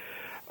child.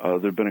 There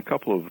have been a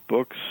couple of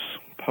books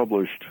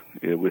published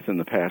within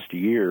the past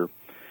year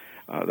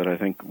that I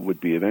think would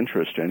be of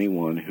interest to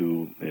anyone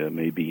who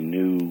may be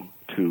new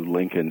to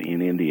Lincoln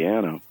in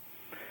Indiana.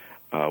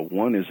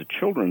 One is a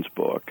children's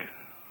book.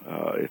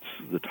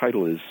 The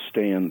title is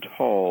Stand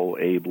Tall,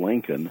 Abe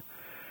Lincoln,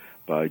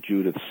 by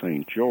Judith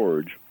St.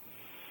 George.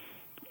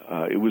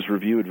 It was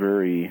reviewed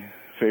very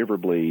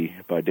favorably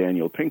by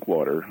Daniel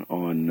Pinkwater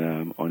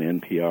on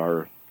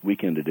NPR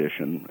Weekend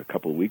Edition a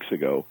couple of weeks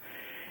ago.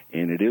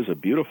 and it is a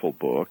beautiful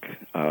book,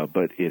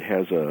 but it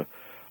has a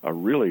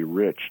really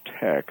rich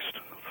text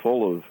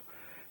full of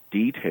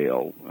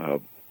detail,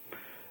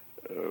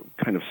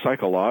 kind of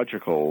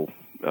psychological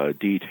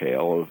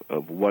detail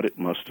of what it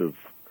must have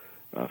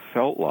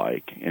felt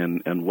like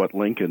and what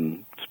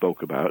Lincoln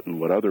spoke about and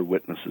what other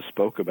witnesses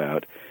spoke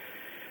about.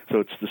 So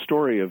it's the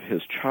story of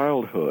his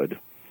childhood,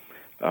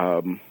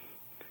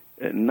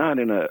 not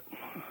in a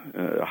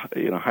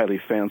highly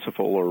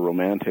fanciful or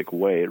romantic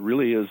way. It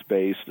really is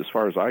based, as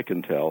far as I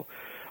can tell,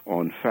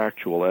 on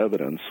factual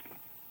evidence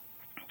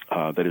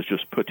that is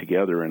just put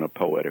together in a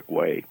poetic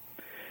way.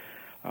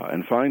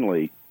 And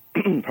finally,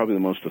 probably the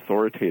most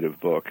authoritative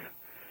book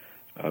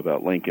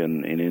about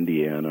Lincoln in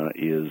Indiana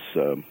is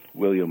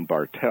William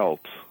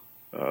Bartelt's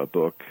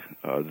book,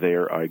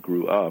 There I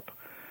Grew Up,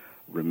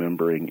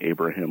 Remembering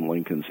Abraham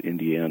Lincoln's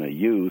Indiana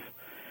Youth,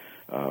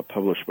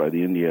 published by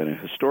the Indiana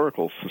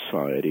Historical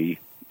Society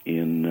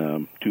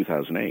in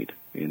 2008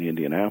 in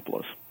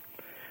Indianapolis,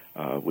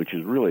 which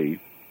is really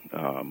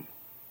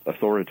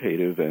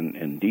authoritative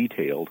and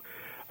detailed,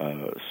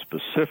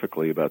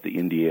 specifically about the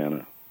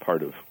Indiana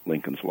part of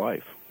Lincoln's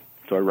life.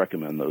 So I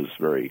recommend those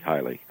very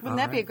highly. Wouldn't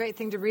that be a great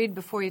thing to read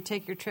before you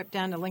take your trip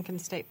down to Lincoln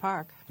State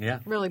Park? Yeah.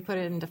 Really put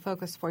it into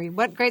focus for you.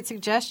 What great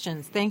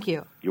suggestions. Thank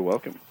you. You're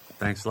welcome.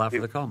 Thanks a lot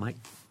for the call, Mike.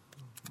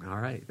 All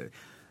right.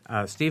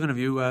 Stephen, have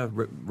you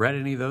read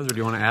any of those, or do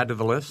you want to add to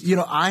the list?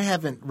 I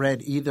haven't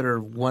read either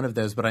one of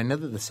those, but I know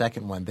that the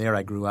second one, There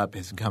I Grew Up,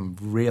 has become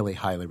really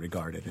highly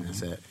regarded and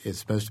is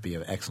supposed to be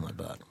an excellent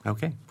book.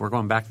 Okay. We're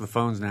going back to the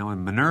phones now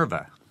in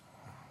Minerva.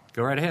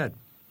 Go right ahead.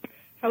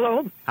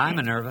 Hello. Hi,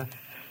 Minerva.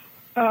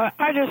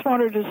 I just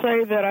wanted to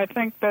say that I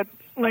think that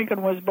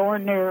Lincoln was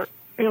born near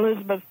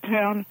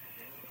Elizabethtown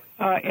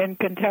in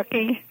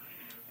Kentucky,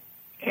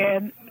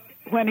 and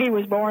when he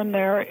was born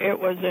there, it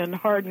was in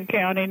Hardin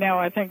County. Now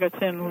I think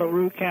it's in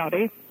LaRue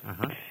County.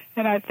 Uh-huh.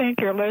 And I think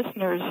your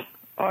listeners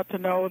ought to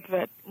know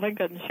that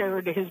Lincoln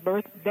shared his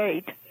birth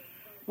date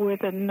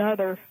with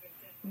another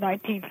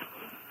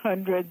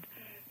 1900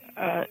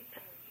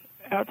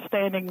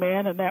 outstanding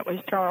man, and that was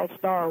Charles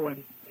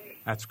Darwin.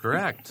 That's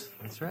correct.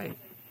 That's right.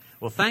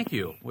 Well, thank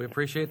you. We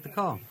appreciate the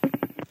call.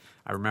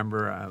 I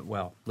remember,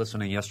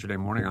 listening yesterday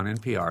morning on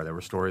NPR, there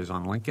were stories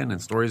on Lincoln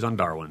and stories on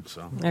Darwin.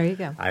 So there you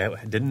go. I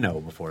didn't know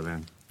before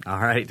then. All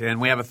right, and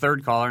we have a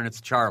third caller, and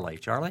it's Charlie.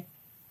 Charlie?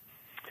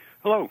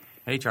 Hello.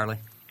 Hey, Charlie.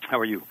 How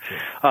are you?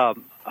 I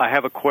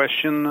have a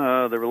question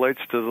that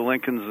relates to the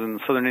Lincolns in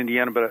southern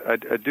Indiana,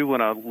 but I do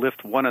want to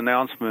lift one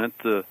announcement.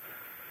 The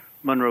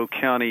Monroe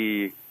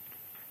County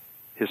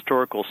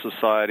Historical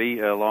Society,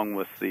 along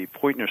with the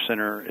Poynter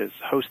Center, is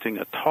hosting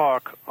a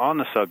talk on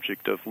the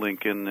subject of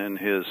Lincoln and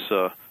his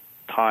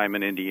time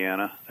in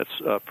Indiana.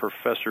 That's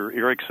Professor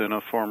Erickson,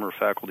 a former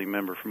faculty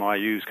member from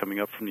IU, is coming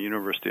up from the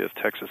University of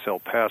Texas, El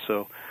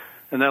Paso,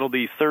 and that'll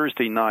be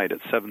Thursday night at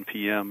 7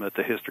 p.m. at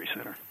the History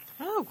Center.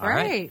 Oh,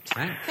 great.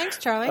 Right. Thanks,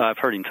 Charlie. I've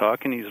heard him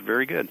talk, and he's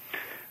very good.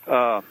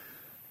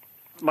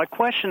 My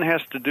question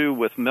has to do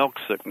with milk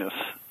sickness.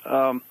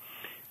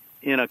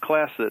 In a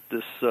class that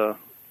this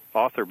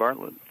author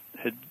Bartlett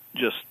had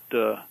just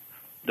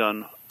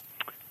done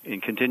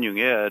in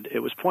continuing ed, it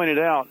was pointed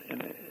out,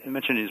 and he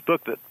mentioned in his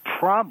book, that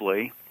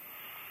probably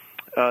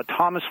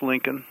Thomas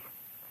Lincoln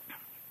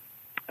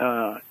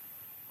and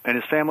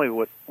his family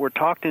were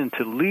talked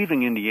into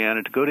leaving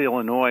Indiana to go to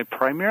Illinois,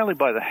 primarily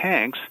by the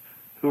Hanks,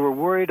 who were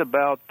worried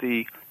about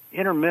the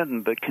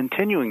intermittent but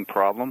continuing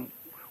problem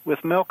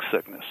with milk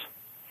sickness.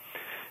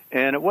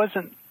 And it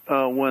wasn't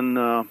when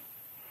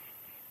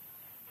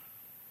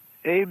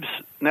Abe's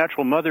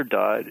natural mother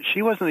died,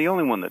 she wasn't the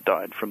only one that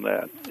died from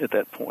that at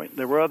that point.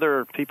 There were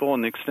other people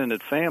in the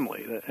extended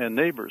family and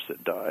neighbors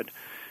that died.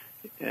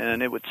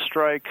 And it would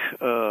strike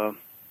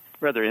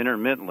rather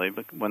intermittently,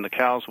 but when the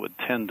cows would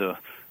tend to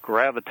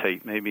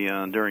gravitate maybe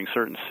during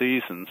certain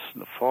seasons,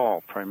 the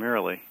fall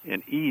primarily,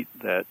 and eat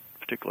that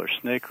particular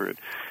snake root.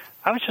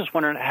 I was just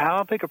wondering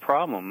how big a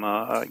problem,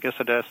 I guess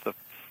I'd ask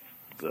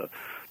the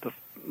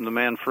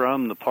man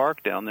from the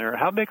park down there,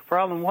 how big a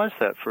problem was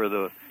that for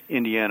the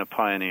Indiana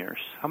pioneers?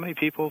 How many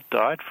people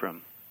died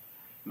from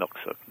milk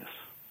sickness?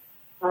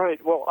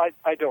 Right. Well,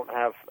 I don't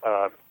have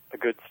a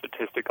good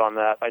statistic on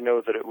that. I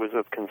know that it was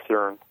of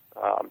concern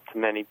to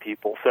many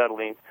people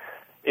settling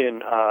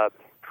in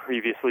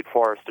previously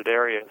forested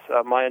areas.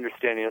 My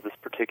understanding of this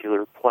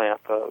particular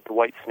plant, the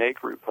white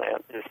snake root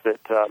plant, is that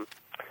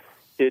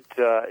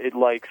it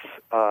likes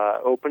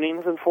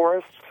openings in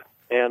forests,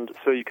 and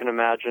so you can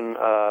imagine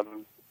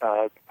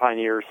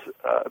pioneers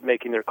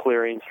making their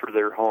clearings for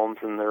their homes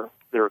and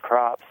their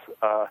crops,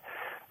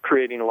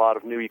 creating a lot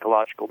of new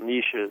ecological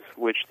niches,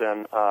 which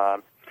then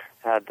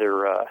had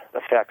their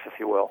effects, if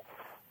you will.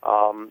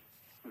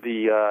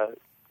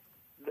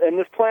 And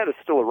this plant is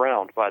still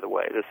around, by the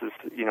way. This is,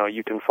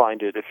 you can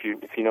find it if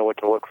you know what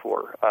to look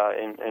for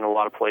in a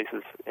lot of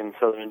places in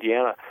southern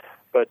Indiana.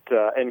 But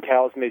and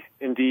cows may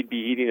indeed be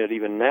eating it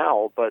even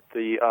now. But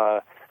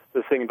the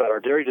thing about our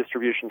dairy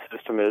distribution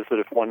system is that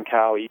if one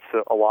cow eats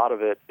a lot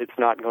of it, it's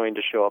not going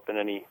to show up in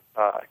any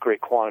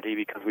great quantity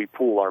because we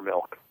pool our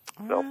milk.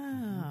 So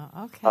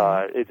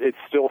okay. it's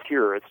still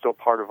here. It's still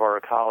part of our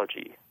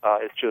ecology.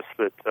 It's just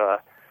that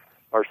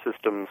our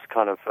systems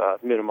kind of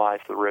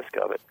minimize the risk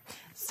of it.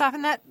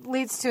 Stephen, that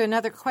leads to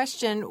another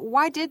question.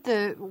 Why did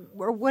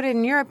what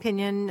in your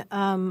opinion,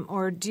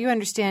 or do you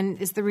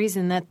understand, is the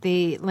reason that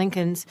the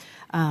Lincolns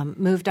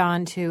moved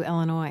on to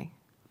Illinois?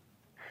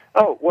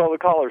 Oh, well, the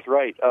caller's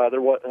right.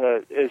 There was,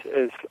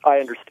 as I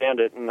understand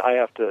it, and I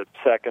have to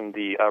second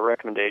the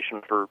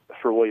recommendation for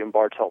William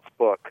Bartelt's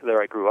book,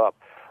 There I Grew Up.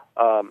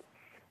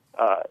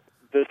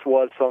 This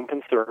was some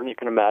concern. You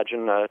can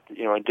imagine, a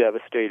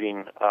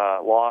devastating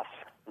loss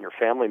in your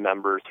family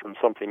members from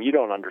something you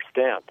don't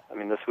understand. I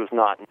mean, this was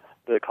not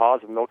the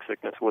cause of milk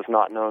sickness was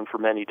not known for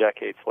many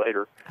decades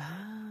later.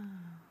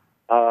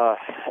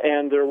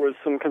 And there was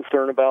some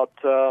concern about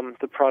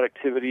the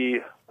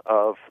productivity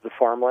of the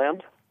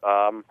farmland.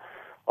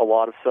 A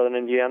lot of southern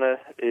Indiana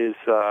is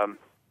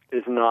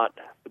not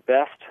the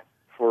best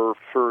for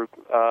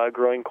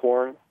growing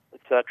corn,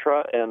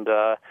 etc. And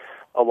a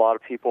lot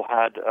of people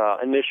had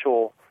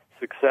initial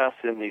success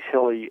in these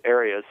hilly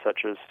areas,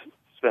 such as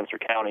Spencer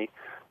County.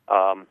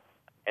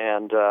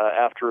 And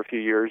after a few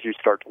years, you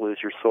start to lose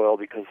your soil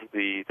because of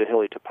the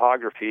hilly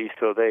topography.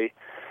 So they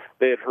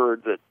had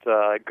heard that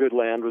good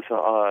land was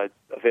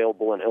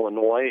available in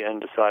Illinois and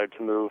decided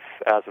to move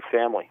as a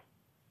family.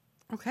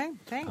 Okay,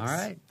 thanks. All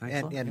right.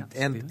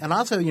 And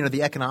also,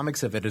 the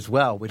economics of it as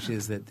well, which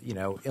is that,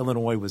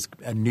 Illinois was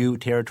a new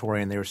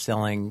territory and they were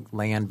selling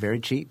land very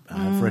cheap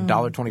for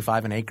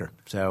 $1.25 an acre.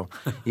 So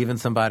even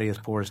somebody as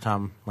poor as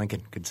Tom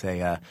Lincoln could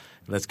say,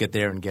 let's get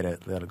there and get a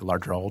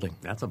larger holding.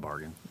 That's a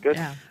bargain. Good.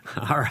 Yeah.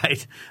 All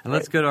right. And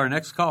let's go to our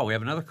next call. We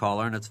have another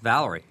caller, and it's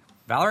Valerie.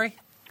 Valerie?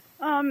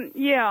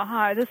 Yeah,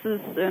 hi. This is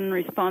in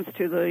response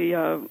to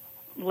the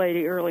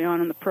lady early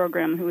on in the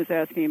program who was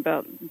asking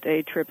about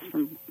day trips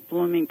from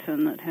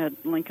Bloomington that had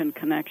Lincoln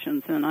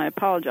connections, and I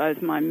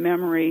apologize, my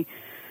memory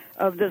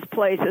of this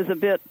place is a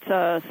bit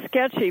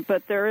sketchy,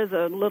 but there is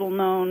a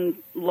little-known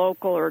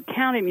local or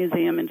county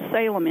museum in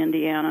Salem,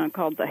 Indiana,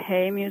 called the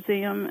Hay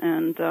Museum,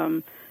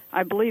 and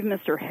I believe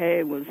Mr.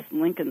 Hay was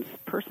Lincoln's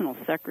personal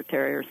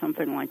secretary or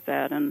something like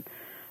that, and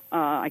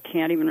I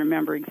can't even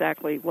remember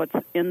exactly what's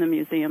in the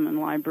museum and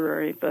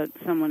library, but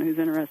someone who's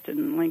interested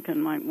in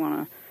Lincoln might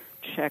want to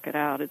check it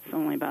out. It's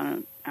only about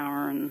an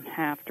hour and a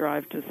half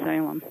drive to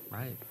Salem.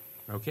 Right.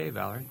 Okay,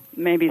 Valerie.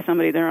 Maybe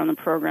somebody there on the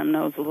program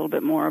knows a little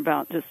bit more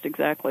about just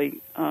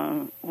exactly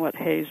what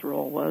Hay's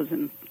role was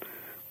in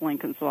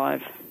Lincoln's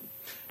life.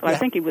 But I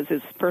think he was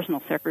his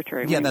personal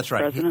secretary when he was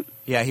president.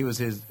 He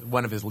was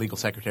one of his legal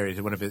secretaries,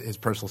 one of his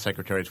personal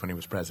secretaries when he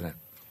was president.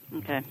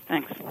 Okay,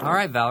 thanks. All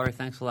right, Valerie,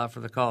 thanks a lot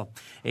for the call.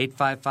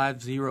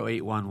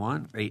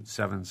 855-0811,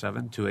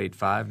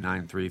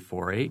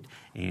 877-285-9348,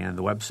 and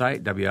the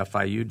website,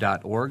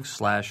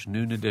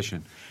 wfiu.org/noon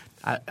edition.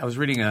 I was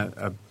reading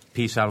a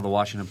piece out of the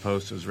Washington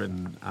Post. It was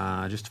written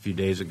just a few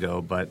days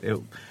ago, but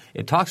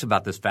it talks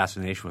about this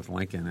fascination with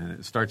Lincoln, and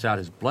it starts out,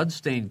 his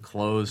blood-stained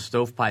clothes,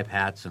 stovepipe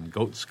hats, and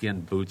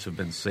goatskin boots have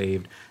been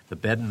saved. The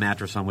bed and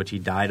mattress on which he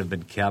died have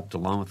been kept,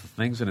 along with the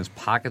things in his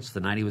pockets the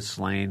night he was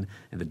slain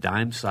and the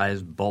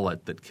dime-sized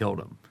bullet that killed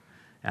him.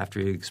 After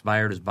he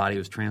expired, his body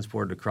was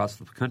transported across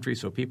the country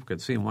so people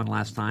could see him one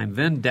last time.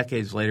 Then,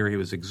 decades later, he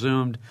was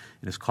exhumed,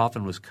 and his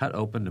coffin was cut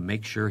open to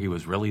make sure he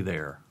was really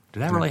there.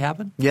 Did that really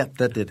happen? Yeah,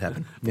 that did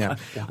happen. Yeah.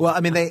 Well,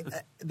 I mean,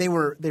 they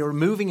were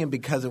moving him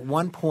because at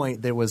one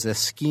point there was a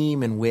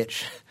scheme in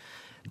which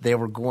they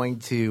were going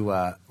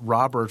to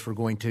robbers were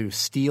going to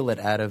steal it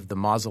out of the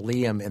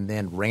mausoleum and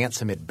then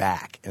ransom it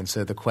back. And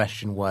so the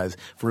question was,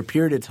 for a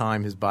period of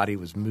time, his body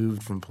was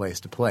moved from place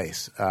to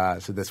place, so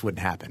this wouldn't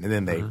happen. And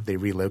then they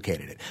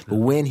relocated it. But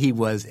when he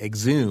was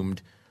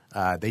exhumed,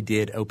 they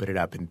did open it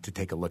up and to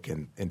take a look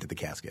into the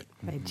casket.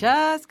 They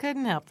just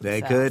couldn't help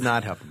themselves. They could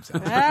not help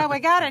themselves. Well, we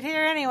got it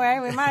here anyway.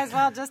 We might as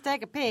well just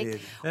take a peek.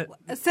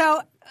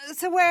 So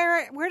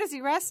where does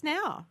he rest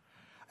now?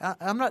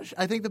 I'm not.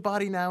 I think the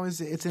body now it's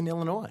in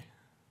Illinois.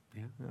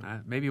 Yeah.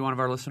 Maybe one of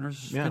our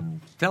listeners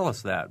can tell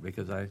us that,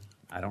 because I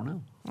don't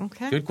know.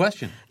 Okay. Good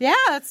question. Yeah,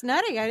 that's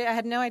nutty. I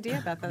had no idea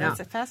about that. Now,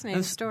 that's a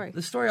fascinating story.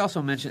 The story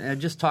also mentioned, it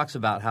just talks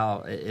about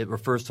how it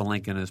refers to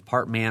Lincoln as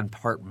part man,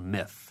 part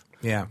myth.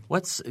 Yeah.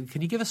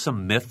 Can you give us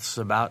some myths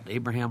about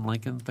Abraham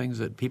Lincoln, things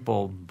that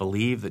people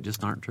believe that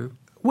just aren't true?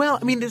 Well,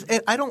 I mean,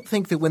 I don't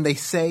think that when they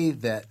say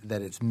that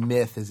it's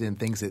myth as in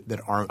things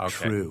that aren't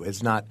true.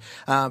 It's not.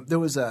 There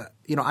was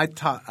I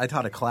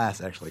taught a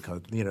class actually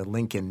called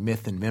Lincoln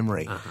Myth and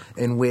Memory,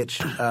 in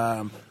which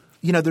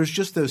there's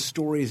just those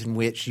stories in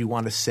which you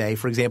want to say,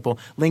 for example,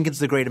 Lincoln's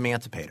the great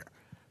emancipator.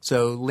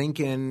 So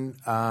Lincoln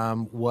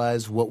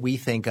was what we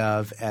think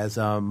of as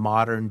a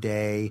modern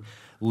day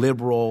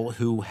liberal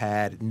who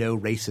had no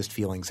racist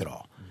feelings at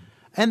all.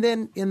 And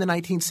then in the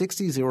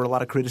 1960s, there were a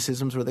lot of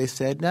criticisms where they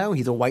said, no,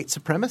 he's a white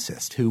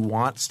supremacist who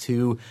wants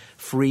to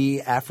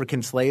free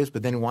African slaves,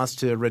 but then wants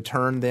to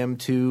return them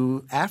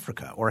to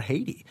Africa or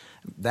Haiti.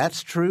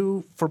 That's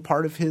true for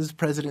part of his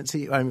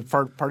presidency,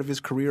 for part of his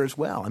career as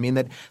well. I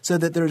mean, so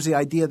that there's the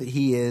idea that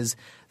he is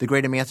the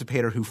great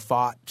emancipator who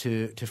fought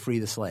to free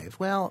the slaves.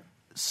 Well,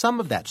 some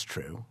of that's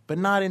true, but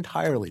not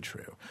entirely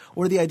true.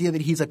 Or the idea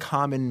that he's a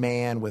common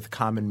man with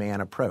common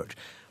man approach.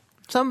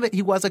 Some of it,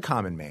 he was a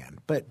common man,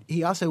 but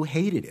he also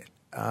hated it.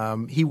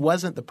 He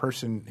wasn't the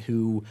person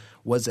who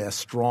was a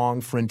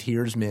strong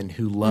frontiersman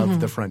who loved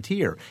the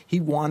frontier.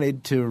 He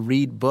wanted to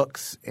read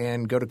books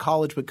and go to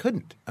college but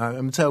couldn't.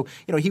 So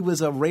he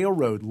was a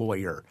railroad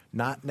lawyer,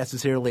 not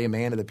necessarily a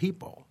man of the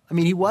people. I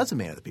mean, he was a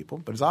man of the people,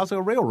 but he's also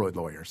a railroad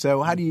lawyer.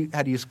 So how do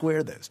you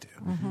square those two?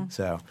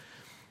 So.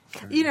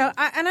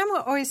 And I'm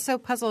always so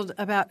puzzled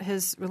about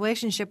his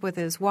relationship with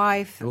his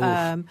wife.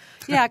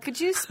 Could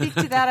you speak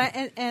to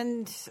that?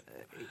 And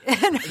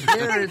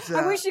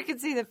I wish you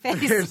could see the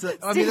face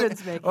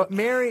Stephen's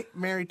making.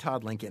 Mary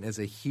Todd Lincoln is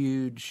a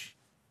huge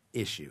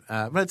issue.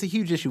 But it's a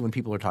huge issue when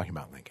people are talking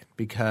about Lincoln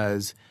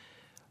because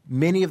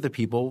many of the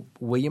people,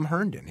 William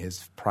Herndon,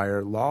 his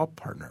prior law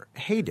partner,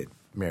 hated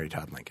Mary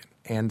Todd Lincoln.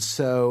 And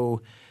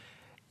so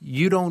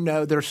you don't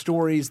know – there are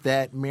stories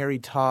that Mary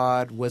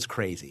Todd was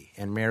crazy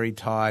and Mary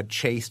Todd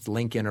chased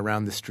Lincoln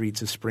around the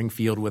streets of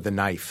Springfield with a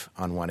knife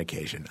on one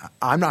occasion.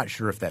 I'm not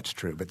sure if that's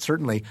true, but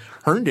certainly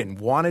Herndon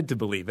wanted to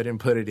believe it and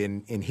put it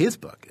in his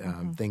book,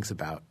 things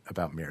about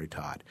Mary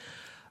Todd.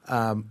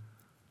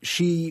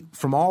 She,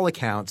 from all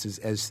accounts,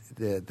 as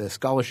the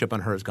scholarship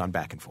on her has gone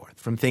back and forth,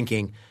 from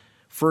thinking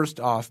first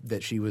off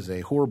that she was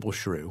a horrible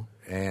shrew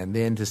and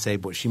then to say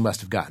she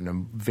must have gotten a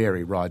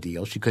very raw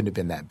deal. She couldn't have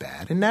been that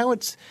bad. And now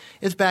it's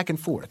back and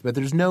forth. But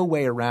there's no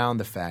way around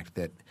the fact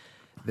that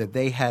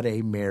they had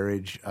a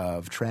marriage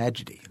of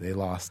tragedy. They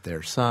lost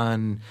their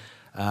son,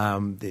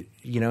 and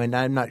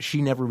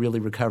she never really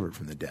recovered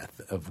from the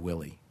death of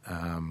Willie.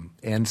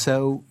 And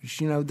so,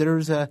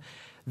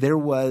 there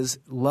was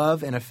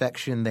love and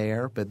affection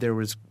there, but there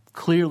was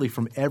clearly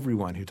from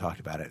everyone who talked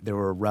about it, there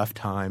were rough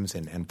times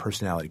and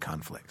personality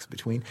conflicts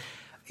between –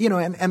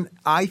 and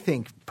I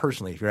think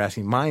personally, if you're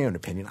asking my own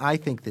opinion, I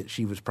think that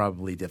she was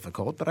probably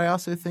difficult, but I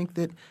also think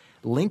that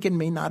Lincoln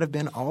may not have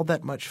been all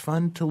that much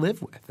fun to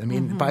live with. I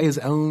mean, by his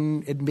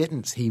own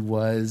admittance, he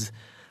was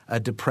a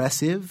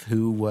depressive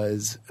who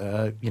was,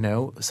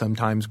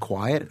 sometimes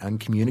quiet,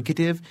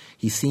 uncommunicative.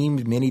 He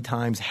seemed many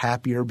times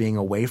happier being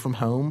away from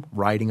home,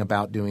 writing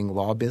about doing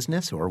law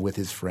business or with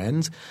his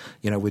friends,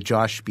 with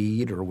Josh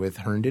Speed or with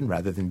Herndon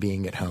rather than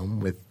being at home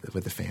with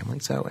the family.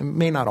 So it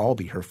may not all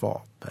be her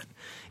fault, but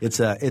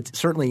it's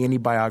certainly any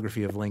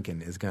biography of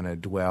Lincoln is going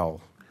to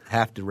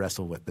have to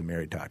wrestle with the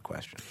Mary Todd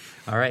question.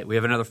 All right. We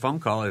have another phone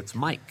call. It's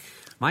Mike.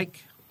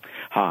 Mike?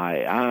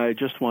 Hi. I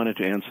just wanted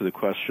to answer the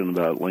question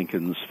about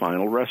Lincoln's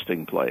final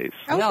resting place.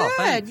 Oh, good.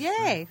 Thanks.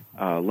 Yay.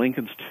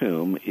 Lincoln's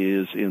tomb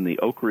is in the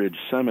Oak Ridge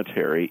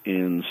Cemetery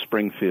in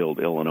Springfield,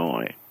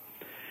 Illinois.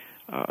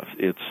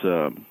 If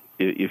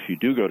you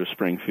do go to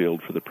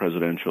Springfield for the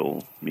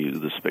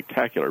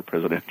spectacular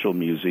Presidential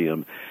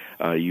Museum,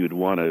 you'd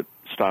want to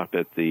stop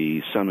at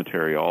the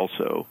cemetery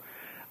also.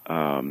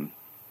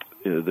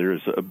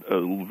 There's a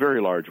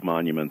very large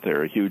monument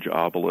there, a huge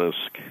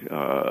obelisk,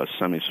 a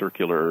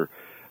semicircular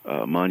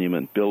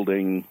monument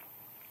building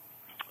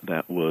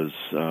that was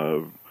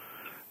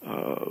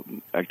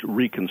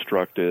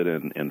reconstructed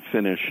and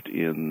finished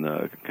in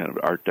kind of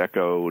Art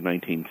Deco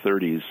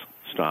 1930s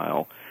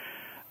style.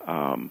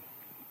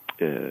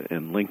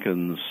 And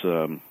Lincoln's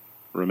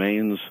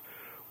remains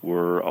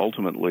were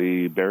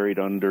ultimately buried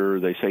under,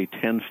 they say,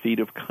 10 feet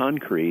of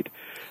concrete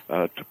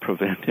to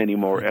prevent any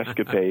more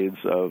escapades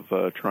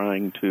of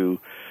trying to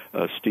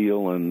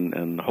steal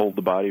and hold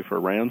the body for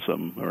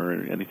ransom or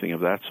anything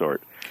of that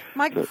sort.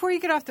 Mike, before you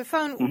get off the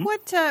phone,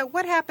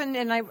 what happened,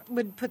 and I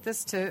would put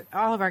this to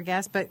all of our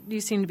guests, but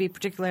you seem to be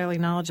particularly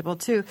knowledgeable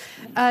too.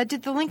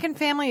 Did the Lincoln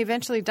family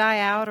eventually die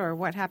out, or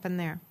what happened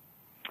there?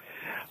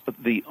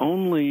 The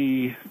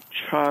only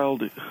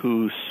child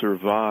who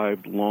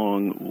survived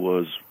long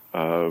was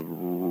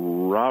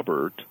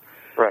Robert.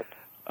 Right.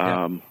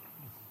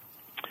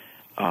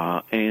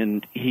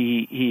 And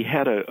he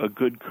had a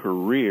good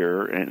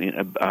career,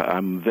 and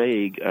I'm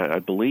vague. I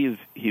believe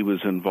he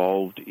was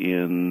involved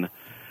in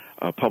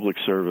public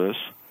service,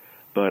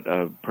 but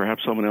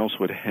perhaps someone else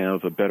would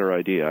have a better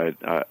idea.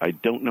 I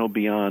don't know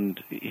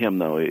beyond him,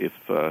 though, if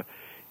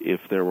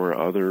there were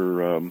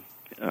other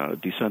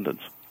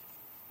descendants.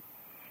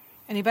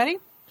 Anybody?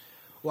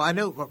 Well, I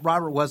know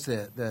Robert was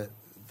that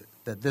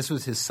this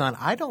was his son.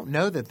 I don't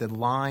know that the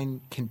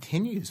line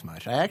continues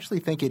much. I actually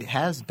think it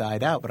has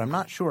died out, but I'm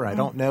not sure. I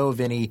don't know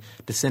of any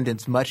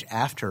descendants much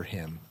after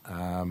him.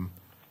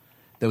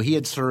 Though he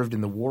had served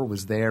in the war,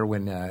 was there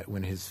when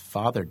his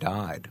father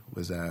died.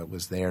 Was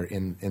there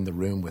in the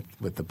room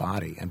with the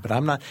body. But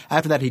I'm not.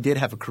 After that, he did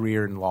have a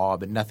career in law,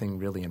 but nothing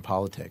really in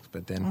politics.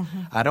 But then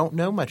I don't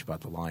know much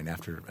about the line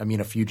after. I mean,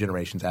 a few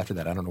generations after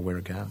that, I don't know where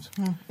it goes.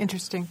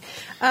 Interesting.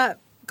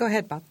 Go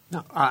ahead, Bob.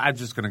 No, I'm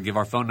just going to give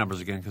our phone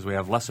numbers again because we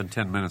have less than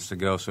 10 minutes to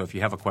go. So if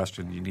you have a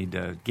question, you need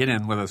to get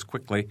in with us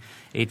quickly,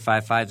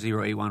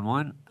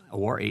 855-0811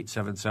 or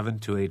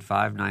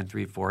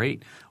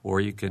 877-285-9348. Or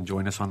you can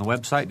join us on the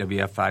website,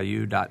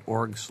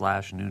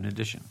 wfiu.org/noon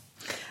edition.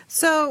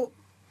 So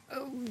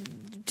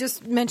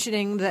just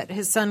mentioning that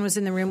his son was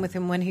in the room with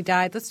him when he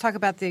died, let's talk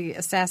about the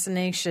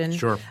assassination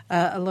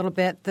a little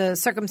bit. The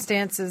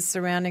circumstances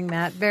surrounding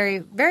that, very,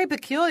 very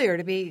peculiar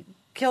to be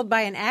killed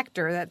by an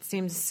actor. That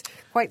seems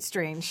quite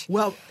strange.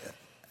 Well,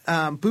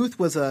 Booth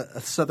was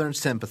a Southern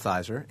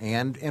sympathizer,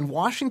 and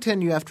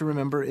Washington, you have to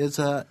remember, is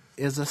a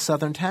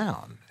Southern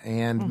town.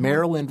 And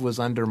Maryland was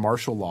under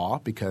martial law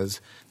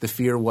because the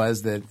fear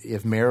was that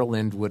if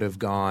Maryland would have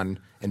gone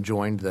and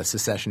joined the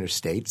secessionist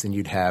states, then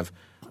you'd have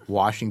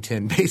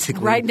Washington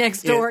basically right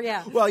next door.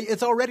 Well,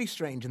 it's already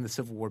strange in the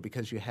Civil War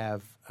because you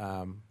have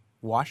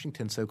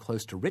Washington so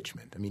close to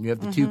Richmond. I mean, you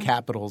have the two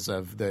capitals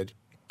of the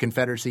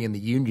Confederacy and the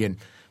Union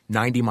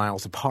 90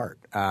 miles apart.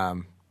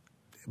 So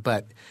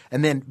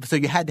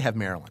you had to have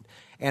Maryland.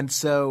 And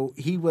so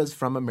he was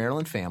from a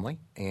Maryland family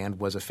and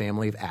was a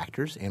family of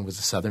actors and was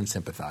a Southern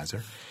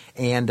sympathizer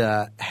and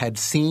had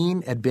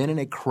been in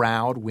a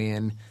crowd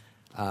when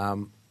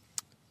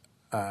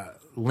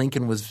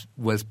Lincoln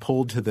was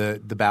pulled to the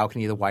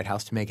balcony of the White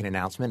House to make an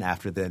announcement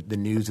after the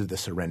news of the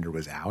surrender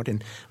was out.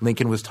 And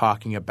Lincoln was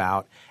talking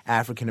about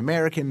African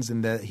Americans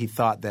and that he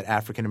thought that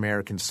African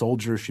American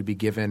soldiers should be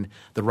given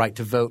the right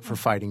to vote for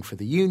fighting for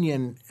the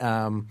Union.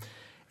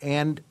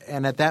 And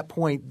at that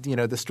point,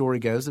 the story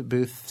goes that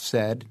Booth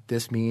said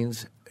this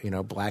means,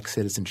 black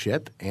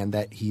citizenship and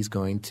that he's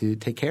going to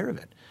take care of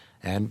it.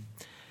 And,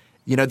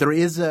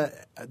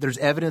 there's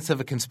evidence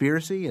of a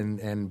conspiracy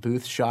and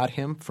Booth shot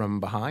him from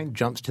behind,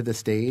 jumps to the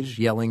stage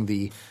yelling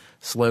the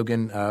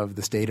slogan of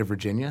the state of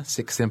Virginia,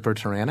 Sic Semper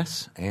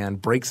Tyrannis,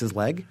 and breaks his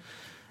leg.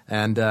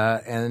 And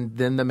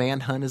then the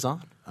manhunt is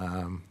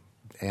on.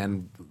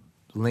 And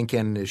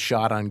Lincoln is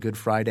shot on Good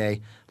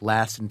Friday,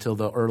 lasts until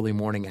the early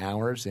morning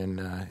hours, and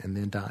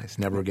then dies.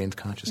 Never regains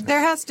consciousness. There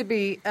has to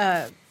be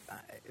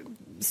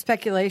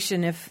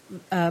speculation if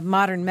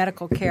modern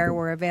medical care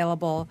were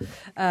available.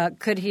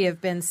 Could he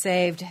have been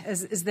saved?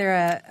 Is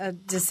there a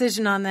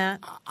decision on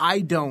that? I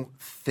don't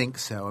think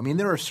so. I mean,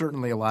 there are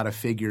certainly a lot of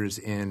figures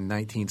in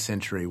 19th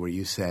century where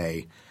you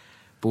say,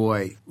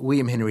 boy,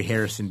 William Henry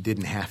Harrison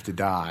didn't have to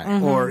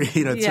die. Or,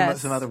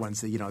 some other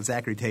ones that,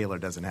 Zachary Taylor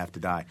doesn't have to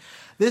die.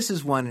 This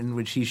is one in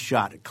which he's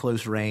shot at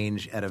close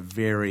range at a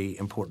very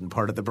important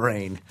part of the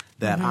brain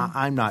that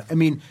I'm not – I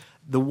mean,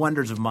 the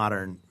wonders of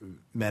modern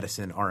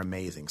medicine are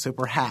amazing. So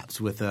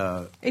perhaps with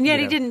a – And yet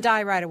he didn't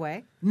die right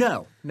away.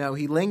 No.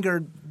 He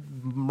lingered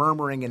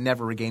murmuring and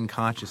never regained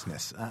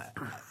consciousness.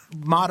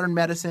 Modern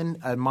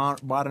medicine, a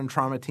modern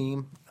trauma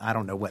team, I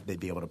don't know what they'd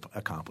be able to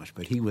accomplish,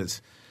 but it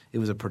was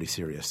a pretty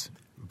serious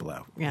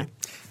blow. Yeah.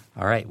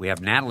 All right. We have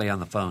Natalie on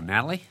the phone.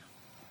 Natalie?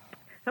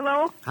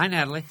 Hello? Hi,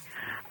 Natalie.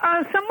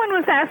 Someone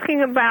was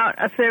asking about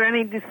if there are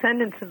any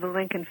descendants of the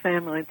Lincoln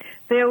family.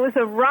 There was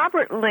a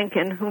Robert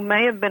Lincoln who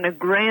may have been a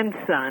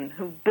grandson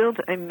who built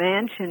a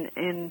mansion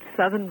in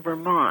southern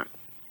Vermont.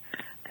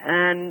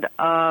 And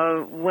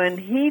when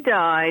he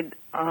died,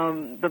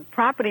 the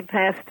property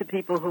passed to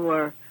people who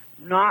are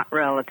not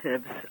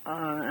relatives,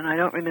 and I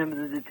don't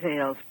remember the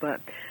details,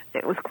 but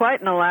it was quite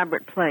an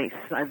elaborate place.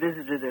 I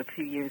visited it a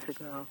few years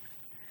ago.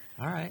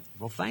 All right.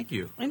 Well, thank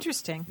you.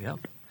 Interesting.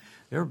 Yep.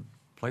 There are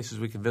places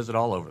we can visit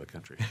all over the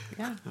country.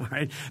 Yeah. All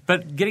right.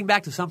 But getting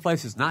back to some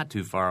places not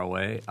too far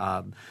away,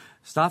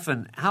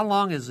 Staffan, how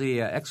long is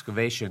the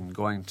excavation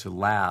going to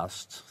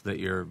last that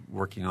you're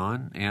working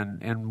on,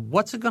 and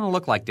what's it going to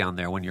look like down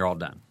there when you're all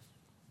done?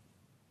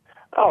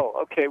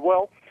 Oh, okay.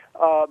 Well,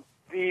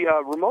 the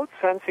remote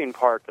sensing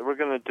part that we're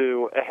going to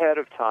do ahead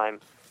of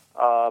time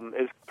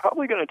is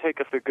probably going to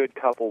take us a good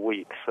couple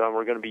weeks.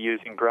 We're going to be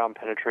using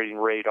ground-penetrating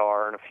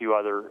radar and a few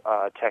other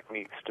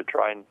techniques to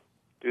try and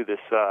do this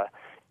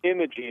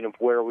imaging of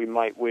where we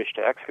might wish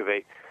to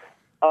excavate.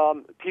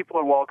 People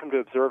are welcome to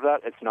observe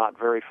that. It's not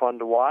very fun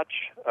to watch.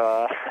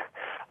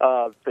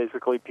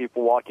 Basically,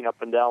 people walking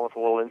up and down with a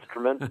little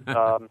instrument.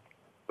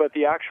 But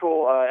the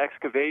actual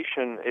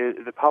excavation,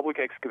 the public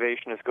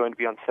excavation, is going to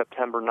be on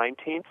September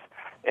 19th,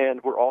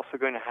 and we're also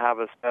going to have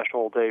a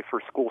special day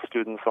for school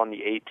students on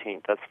the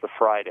 18th. That's the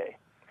Friday.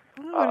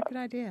 Oh, what a good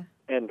idea.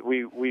 And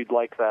we'd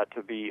like that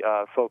to be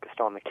focused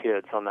on the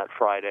kids on that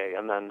Friday,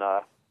 and then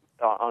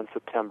on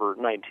September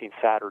 19th,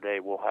 Saturday,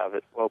 we'll have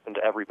it open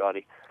to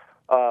everybody.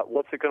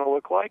 What's it going to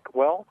look like?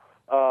 Well,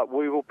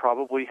 we will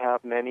probably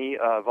have many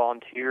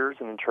volunteers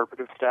and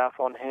interpretive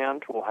staff on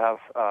hand. We'll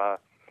have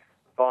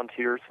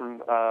volunteers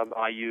from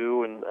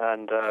IU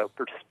and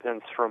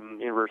participants from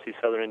University of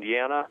Southern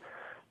Indiana.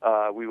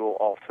 We will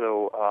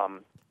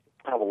also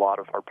have a lot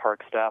of our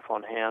park staff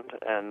on hand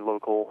and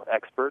local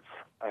experts,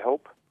 I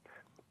hope,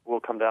 will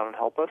come down and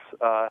help us.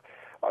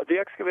 The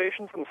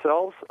excavations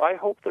themselves, I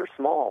hope they're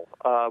small.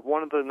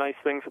 One of the nice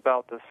things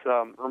about this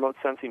remote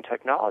sensing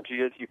technology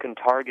is you can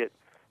target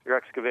your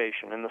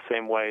excavation in the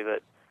same way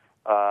that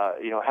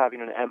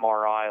having an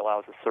MRI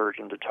allows a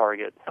surgeon to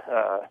target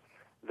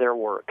their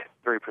work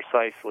very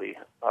precisely.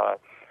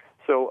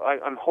 So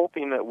I'm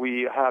hoping that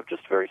we have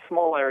just very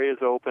small areas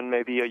open,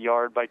 maybe a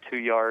yard by 2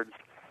 yards,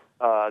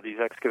 these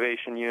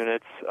excavation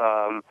units.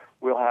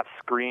 We'll have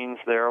screens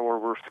there where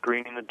we're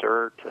screening the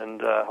dirt,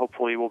 and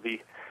hopefully we'll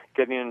be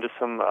getting into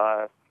some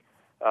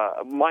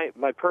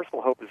my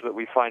personal hope is that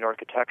we find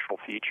architectural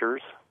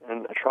features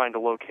and trying to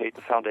locate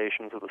the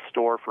foundations of the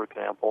store, for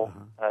example,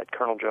 at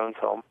Colonel Jones'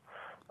 home.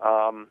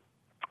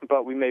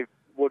 But we may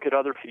look at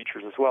other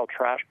features as well.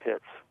 Trash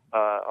pits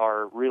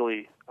are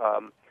really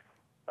of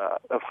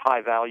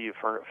high value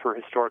for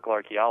historical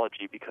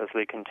archaeology because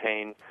they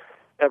contain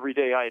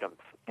everyday items.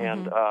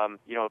 And, a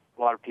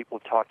lot of people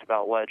have talked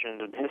about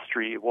legend and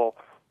history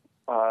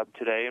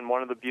today, and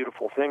one of the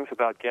beautiful things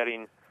about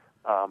getting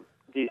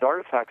these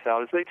artifacts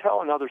out is they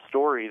tell another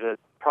story that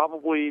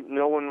probably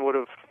no one would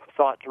have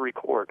thought to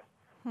record.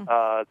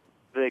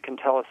 They can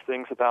tell us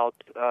things about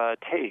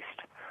taste,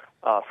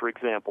 for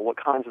example. What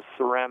kinds of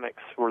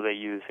ceramics were they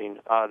using?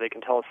 They can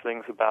tell us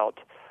things about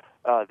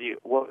the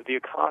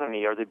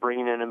economy. Are they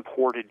bringing in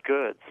imported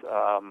goods?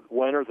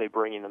 When are they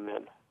bringing them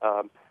in?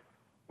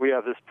 We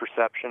have this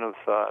perception of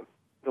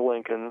the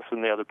Lincolns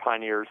and the other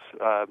pioneers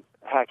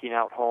hacking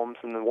out homes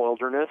in the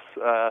wilderness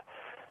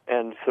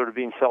and sort of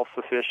being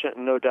self-sufficient,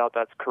 and no doubt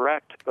that's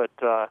correct. But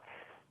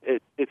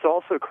it's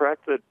also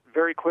correct that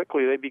very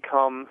quickly they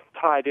become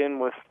tied in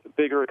with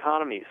bigger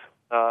economies.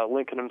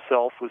 Lincoln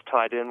himself was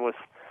tied in with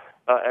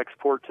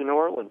export to New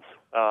Orleans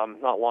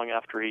not long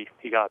after he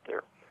got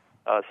there.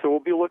 So we'll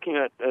be looking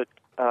at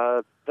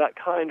that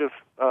kind of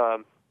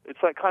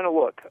it's that kind of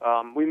look.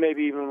 We may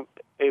be even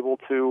able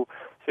to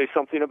say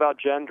something about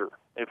gender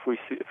if we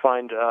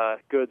find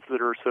goods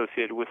that are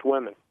associated with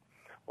women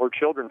or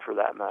children, for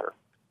that matter.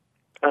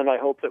 And I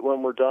hope that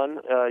when we're done,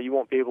 you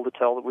won't be able to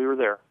tell that we were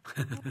there.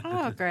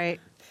 Oh,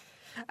 great.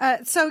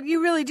 So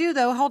you really do,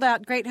 though, hold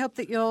out great hope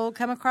that you'll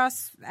come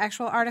across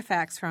actual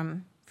artifacts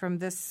from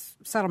this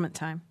settlement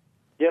time.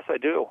 Yes, I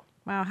do.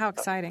 Wow, how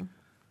exciting.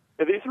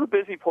 These were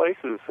busy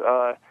places.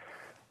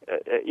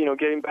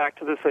 Getting back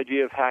to this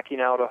idea of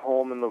hacking out a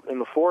home in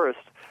the forest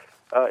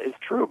is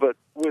true, but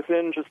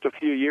within just a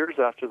few years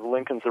after the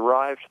Lincolns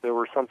arrived, there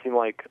were something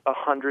like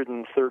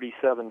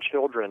 137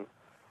 children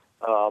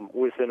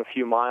within a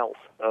few miles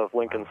of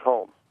Lincoln's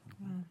home.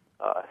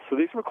 So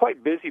these were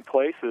quite busy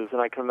places,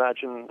 and I can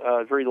imagine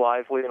very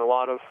lively and a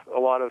lot of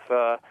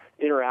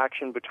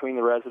interaction between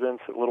the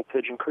residents at Little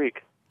Pigeon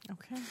Creek.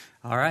 Okay.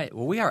 All right.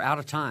 Well, we are out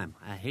of time.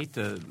 I hate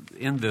to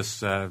end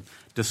this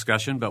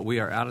discussion, but we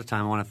are out of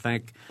time. I want to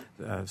thank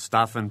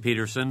Staffan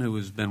Peterson, who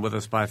has been with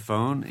us by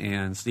phone,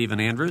 and Stephen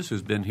Andrews,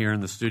 who's been here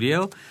in the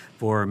studio.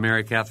 For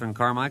Mary Catherine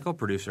Carmichael,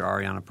 producer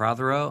Ariana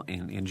Prothero,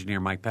 and engineer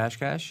Mike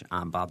Pashkash,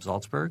 I'm Bob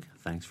Zaltsberg.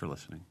 Thanks for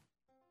listening.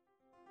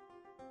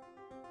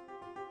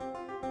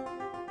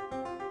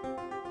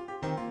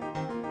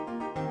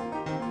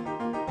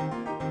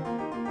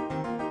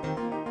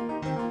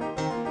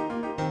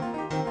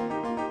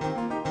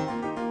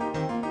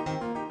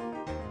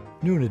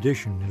 Noon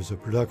Edition is a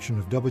production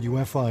of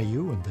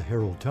WFIU and the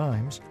Herald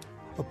Times.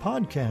 A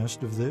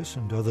podcast of this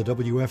and other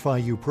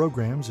WFIU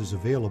programs is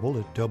available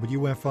at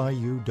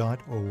WFIU.org.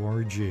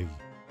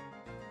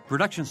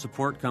 Production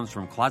support comes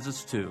from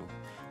Closets 2,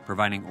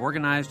 providing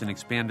organized and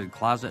expanded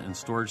closet and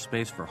storage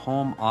space for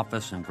home,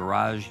 office, and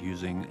garage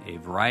using a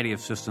variety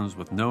of systems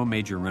with no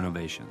major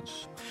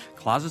renovations.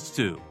 Closets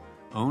 2,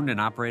 owned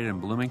and operated in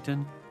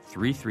Bloomington,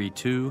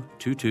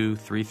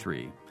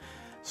 332-2233.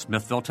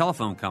 Smithville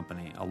Telephone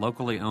Company, a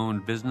locally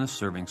owned business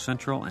serving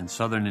central and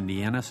southern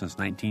Indiana since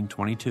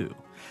 1922,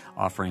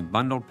 offering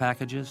bundled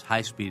packages,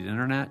 high-speed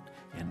internet,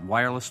 and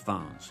wireless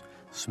phones.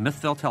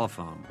 Smithville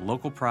Telephone,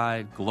 local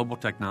pride, global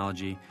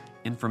technology.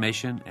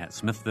 Information at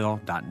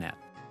smithville.net.